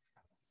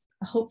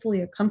hopefully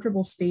a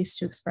comfortable space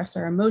to express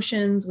our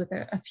emotions with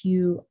a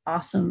few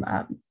awesome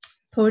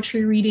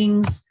poetry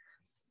readings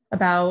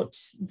about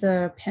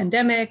the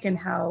pandemic and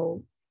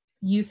how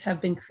youth have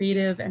been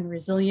creative and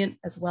resilient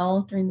as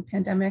well during the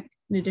pandemic,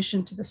 in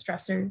addition to the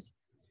stressors.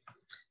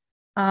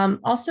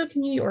 Also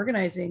community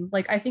organizing.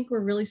 Like, I think we're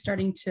really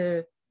starting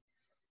to,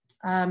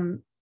 I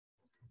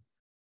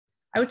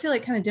would say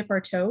like kind of dip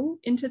our toe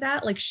into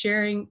that, like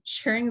sharing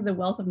the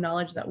wealth of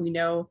knowledge that we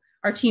know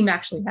our team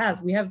actually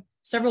has. We have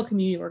several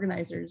community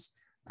organizers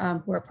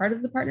who are part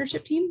of the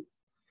partnership team.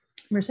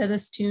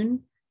 Mercedes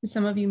Toon, who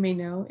some of you may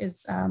know,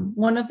 is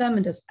one of them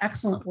and does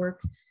excellent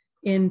work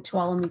in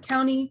Tuolumne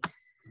County.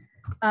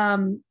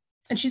 And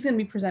she's going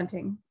to be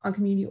presenting on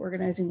Community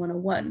Organizing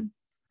 101.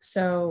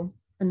 So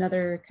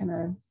another kind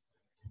of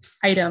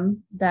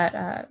item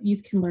that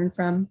youth can learn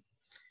from.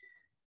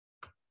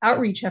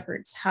 Outreach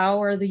efforts.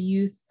 How are the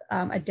youth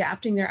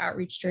adapting their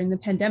outreach during the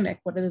pandemic?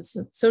 What are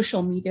the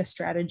social media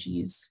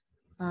strategies?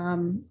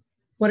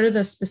 What are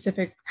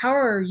the how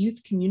are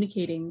youth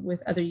communicating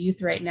with other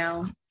youth right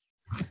now?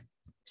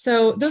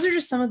 So those are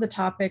just some of the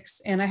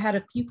topics, and I had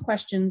a few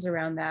questions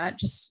around that.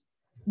 Just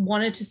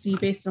wanted to see,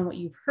 based on what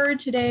you've heard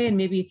today, and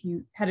maybe if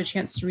you had a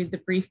chance to read the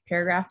brief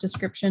paragraph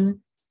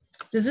description,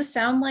 does this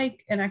sound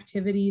like an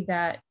activity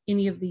that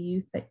any of the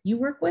youth that you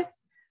work with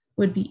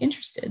would be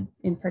interested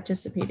in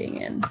participating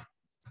in?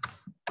 I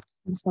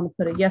just want to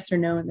put a yes or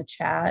no in the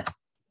chat.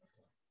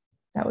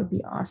 That would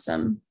be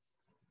awesome.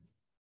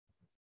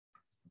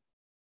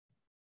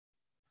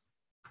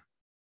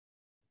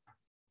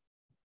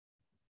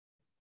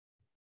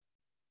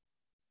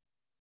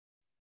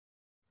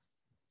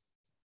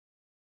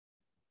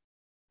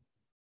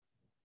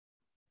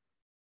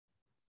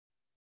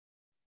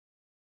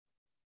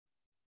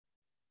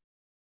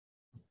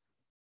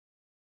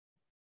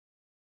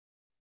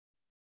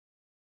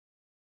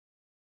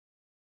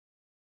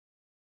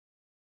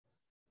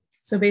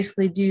 So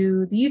basically,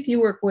 do the youth you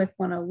work with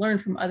want to learn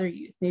from other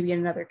youth, maybe in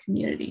another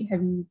community?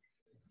 Have you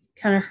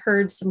kind of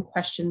heard some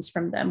questions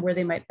from them where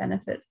they might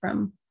benefit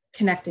from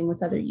connecting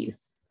with other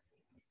youth?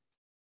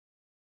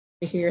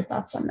 I hear your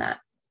thoughts on that.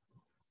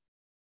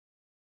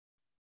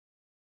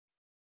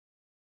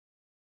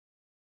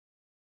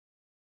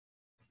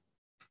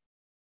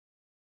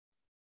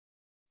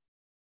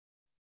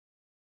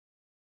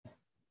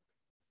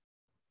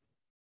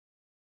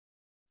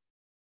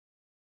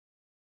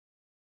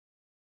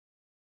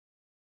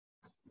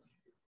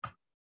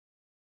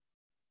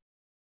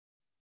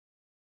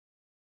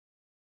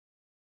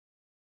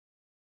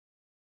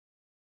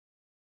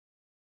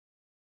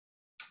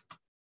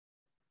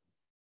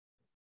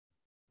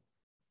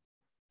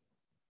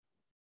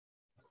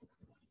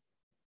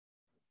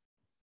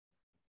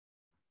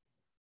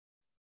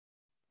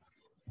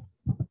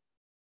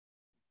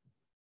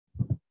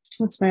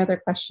 what's my other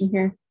question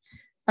here?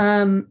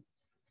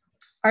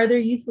 Are there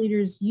youth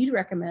leaders you'd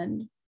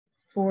recommend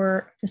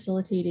for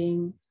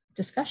facilitating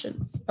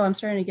discussions? Oh, I'm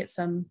starting to get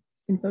some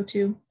info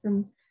too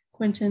from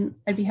Quentin.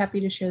 I'd be happy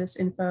to share this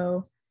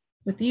info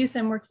with the youth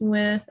I'm working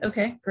with.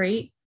 Okay,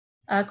 great.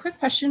 Quick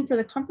question for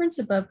the conference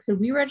above, could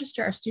we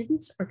register our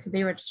students or could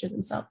they register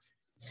themselves?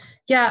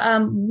 Yeah,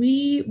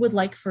 we would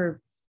like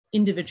for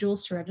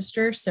individuals to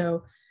register.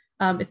 So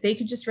if they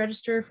could just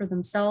register for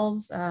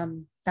themselves,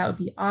 that would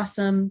be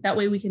awesome. That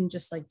way we can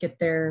just like get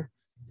their,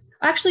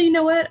 actually, you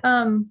know what?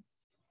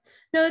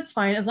 No, it's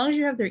fine. As long as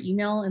you have their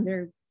email and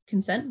their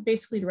consent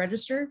basically to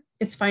register,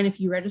 it's fine if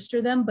you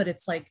register them, but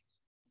it's like,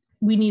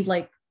 we need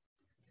like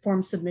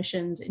form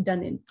submissions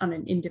done on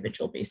an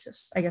individual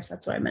basis. I guess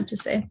that's what I meant to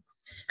say,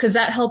 because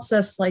that helps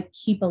us like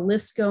keep a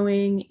list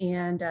going.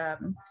 And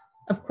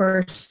of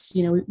course,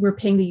 you know, we're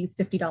paying the youth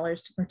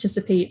 $50 to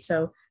participate.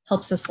 So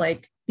helps us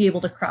like be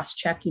able to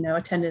cross-check, you know,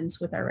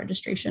 attendance with our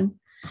registration.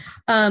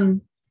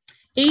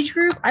 Age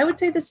group, I would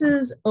say this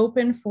is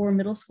open for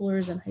middle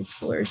schoolers and high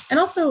schoolers, and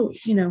also,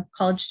 you know,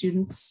 college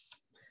students.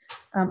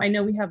 I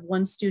know we have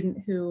one student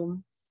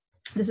who,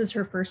 this is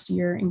her first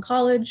year in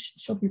college.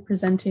 She'll be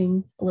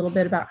presenting a little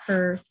bit about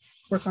her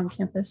work on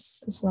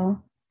campus as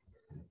well.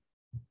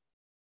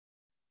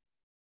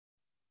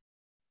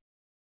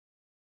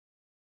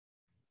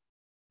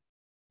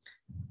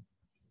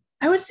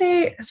 I would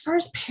say as far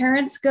as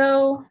parents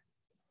go,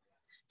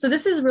 so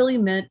this is really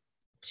meant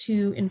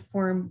to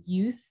inform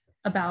youth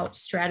about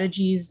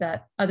strategies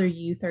that other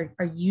youth are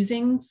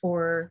using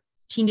for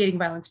teen dating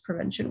violence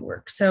prevention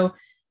work. So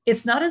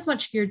it's not as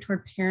much geared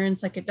toward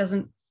parents, like it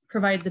doesn't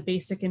provide the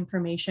basic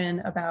information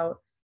about,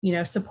 you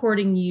know,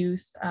 supporting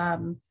youth,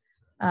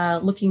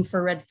 looking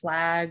for red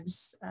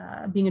flags,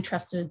 being a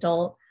trusted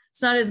adult.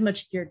 It's not as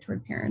much geared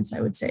toward parents,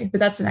 I would say,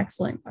 but that's an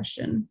excellent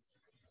question.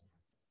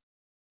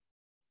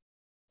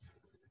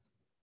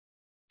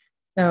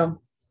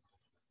 So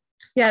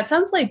yeah, it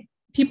sounds like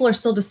people are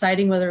still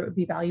deciding whether it would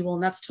be valuable,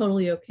 and that's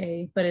totally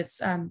okay. But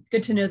it's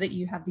good to know that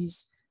you have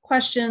these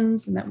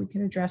questions and that we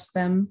can address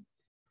them.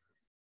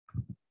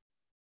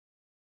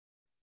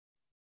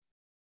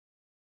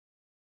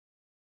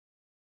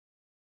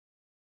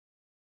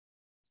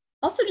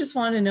 Also just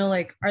wanted to know,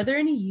 like, are there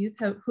any youth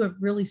who have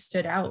really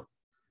stood out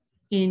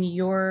in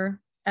your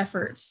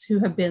efforts, who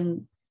have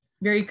been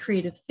very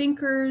creative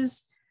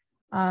thinkers,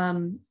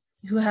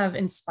 who have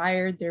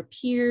inspired their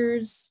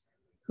peers,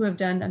 who have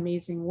done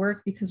amazing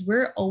work? Because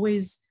we're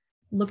always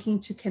looking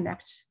to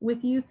connect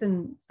with youth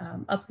and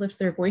uplift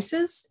their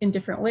voices in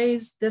different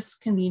ways. This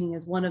convening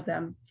is one of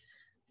them,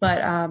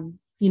 but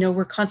you know,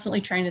 we're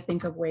constantly trying to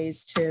think of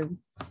ways to,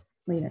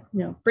 you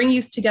know, bring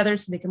youth together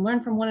so they can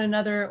learn from one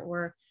another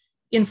or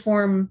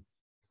inform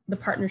the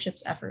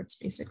partnership's efforts,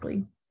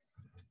 basically.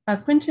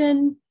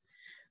 Quentin,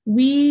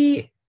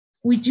 we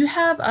do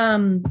have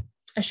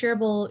a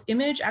shareable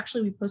image.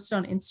 Actually, we posted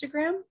on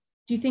Instagram.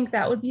 Do you think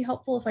that would be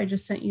helpful if I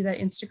just sent you that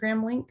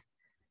Instagram link?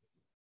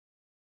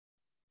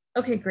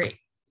 Okay, great.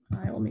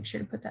 I will make sure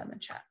to put that in the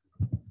chat.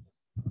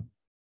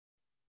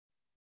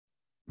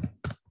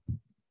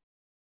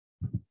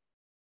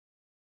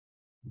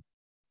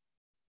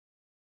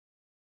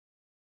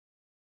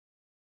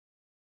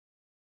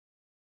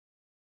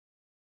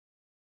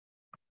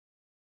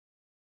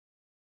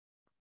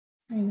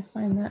 Trying to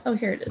find that. Oh,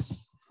 here it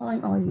is.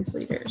 Calling all youth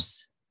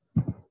leaders.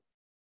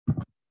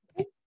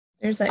 Okay,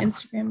 there's that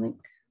Instagram link.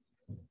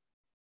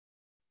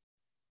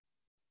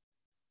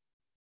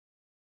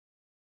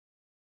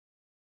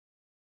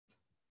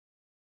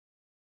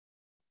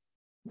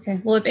 Okay,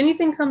 well, if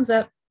anything comes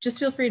up, just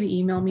feel free to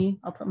email me.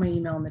 I'll put my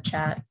email in the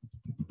chat.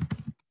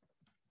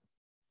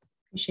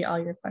 Appreciate all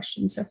your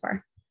questions so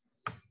far.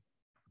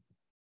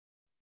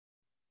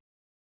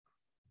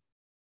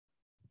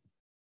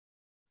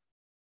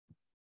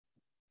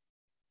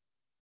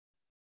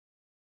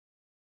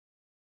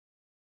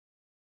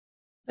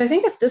 I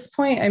think at this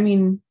point, I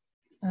mean,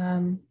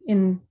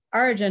 in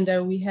our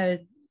agenda, we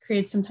had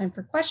created some time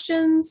for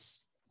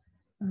questions.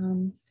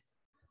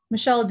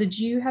 Michelle, did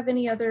you have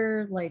any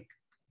other like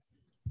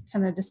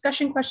kind of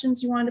discussion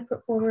questions you wanted to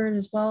put forward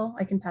as well?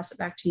 I can pass it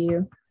back to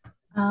you.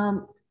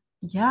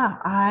 Yeah,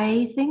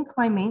 I think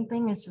my main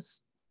thing is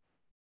just,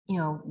 you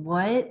know,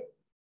 what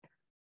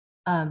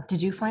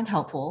did you find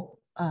helpful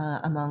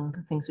among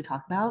the things we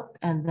talked about?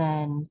 And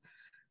then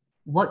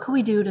what could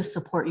we do to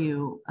support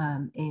you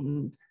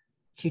in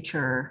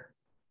future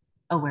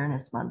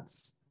awareness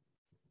months?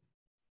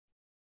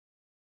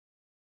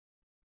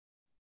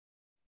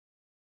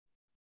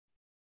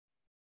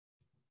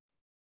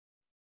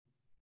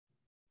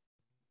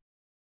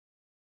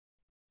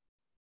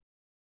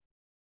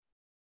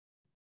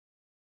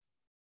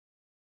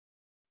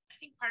 I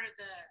think part of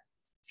the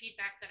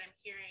feedback that I'm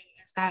hearing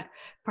is that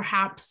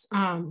perhaps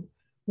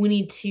we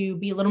need to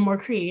be a little more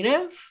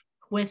creative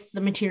with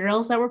the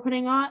materials that we're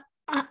putting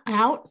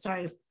out.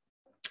 Sorry.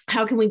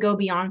 How can we go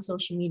beyond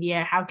social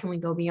media? How can we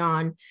go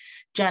beyond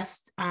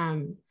just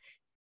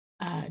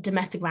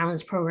domestic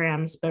violence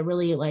programs, but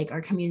really like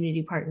our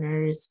community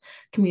partners,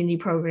 community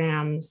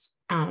programs.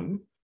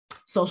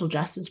 social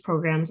justice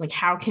programs, like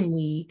how can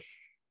we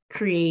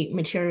create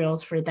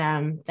materials for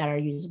them that are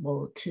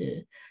usable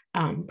to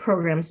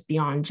programs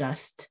beyond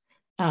just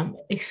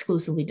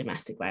exclusively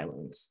domestic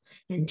violence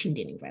and teen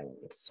dating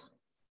violence.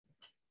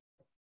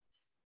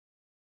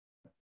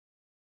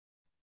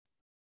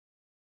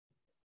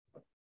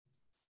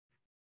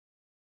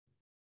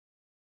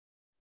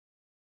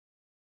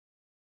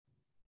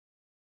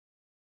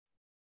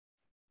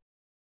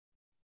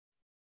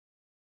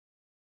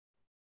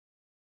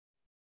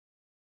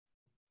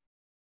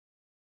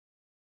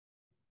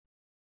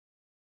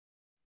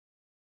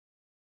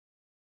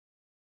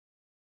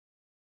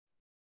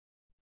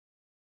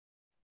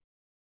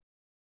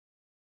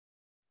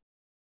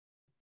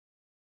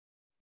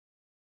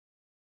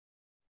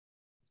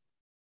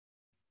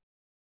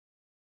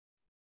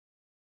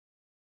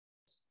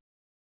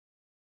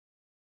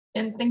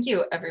 And thank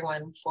you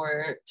everyone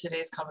for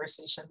today's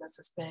conversation. This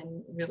has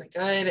been really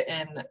good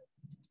and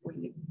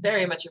we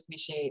very much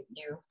appreciate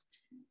you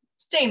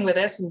staying with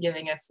us and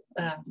giving us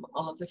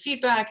all of the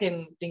feedback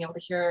and being able to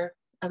hear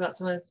about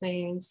some of the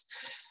things.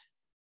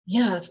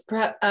 Yes,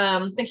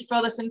 thank you for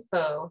all this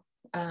info.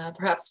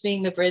 Perhaps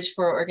being the bridge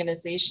for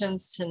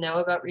organizations to know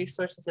about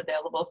resources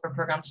available for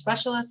program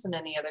specialists and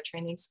any other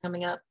trainings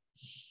coming up.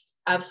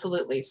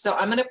 Absolutely. So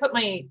I'm going to put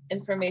my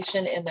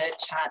information in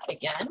the chat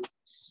again.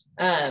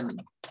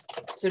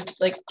 So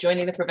like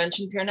joining the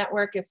Prevention Peer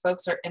Network, if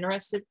folks are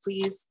interested,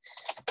 please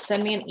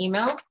send me an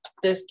email.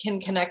 This can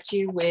connect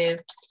you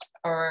with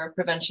our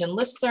prevention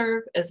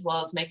listserv, as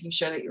well as making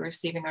sure that you're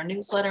receiving our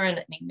newsletter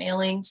and any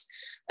mailings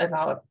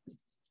about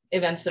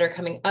events that are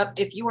coming up.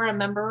 If you are a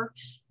member,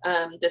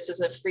 this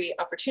is a free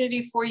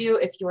opportunity for you.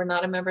 If you are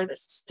not a member,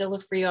 this is still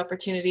a free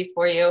opportunity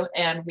for you,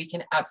 and we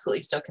can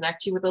absolutely still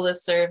connect you with the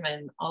listserv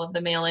and all of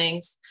the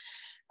mailings.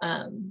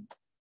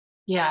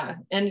 Yeah,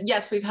 and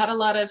yes, we've had a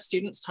lot of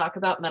students talk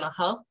about mental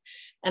health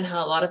and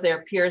how a lot of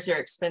their peers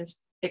are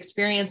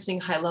experiencing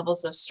high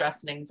levels of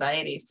stress and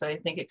anxiety. So I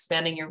think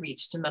expanding your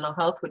reach to mental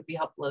health would be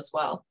helpful as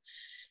well.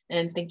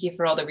 And thank you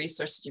for all the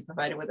resources you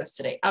provided with us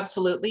today.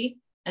 Absolutely.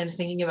 And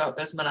thinking about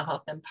those mental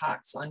health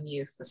impacts on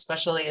youth,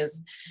 especially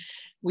as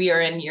we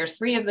are in year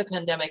 3 of the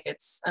pandemic,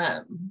 it's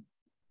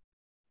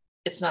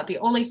not the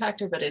only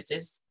factor, but it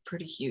is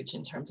pretty huge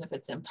in terms of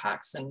its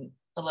impacts. And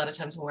a lot of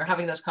times when we're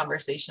having those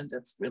conversations,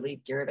 it's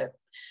really geared at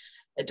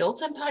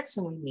adults' impacts,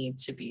 and we need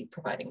to be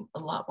providing a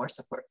lot more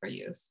support for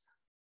youth.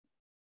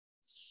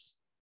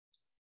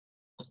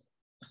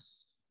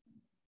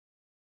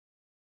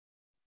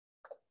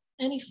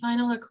 Any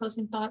final or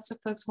closing thoughts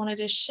that folks wanted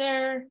to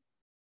share?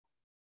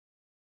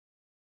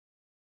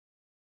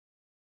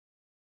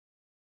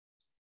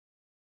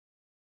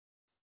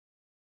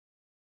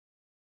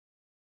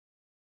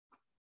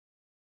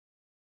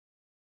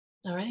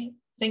 All right,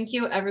 thank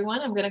you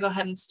everyone. I'm going to go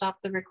ahead and stop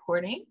the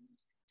recording.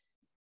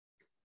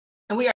 And we are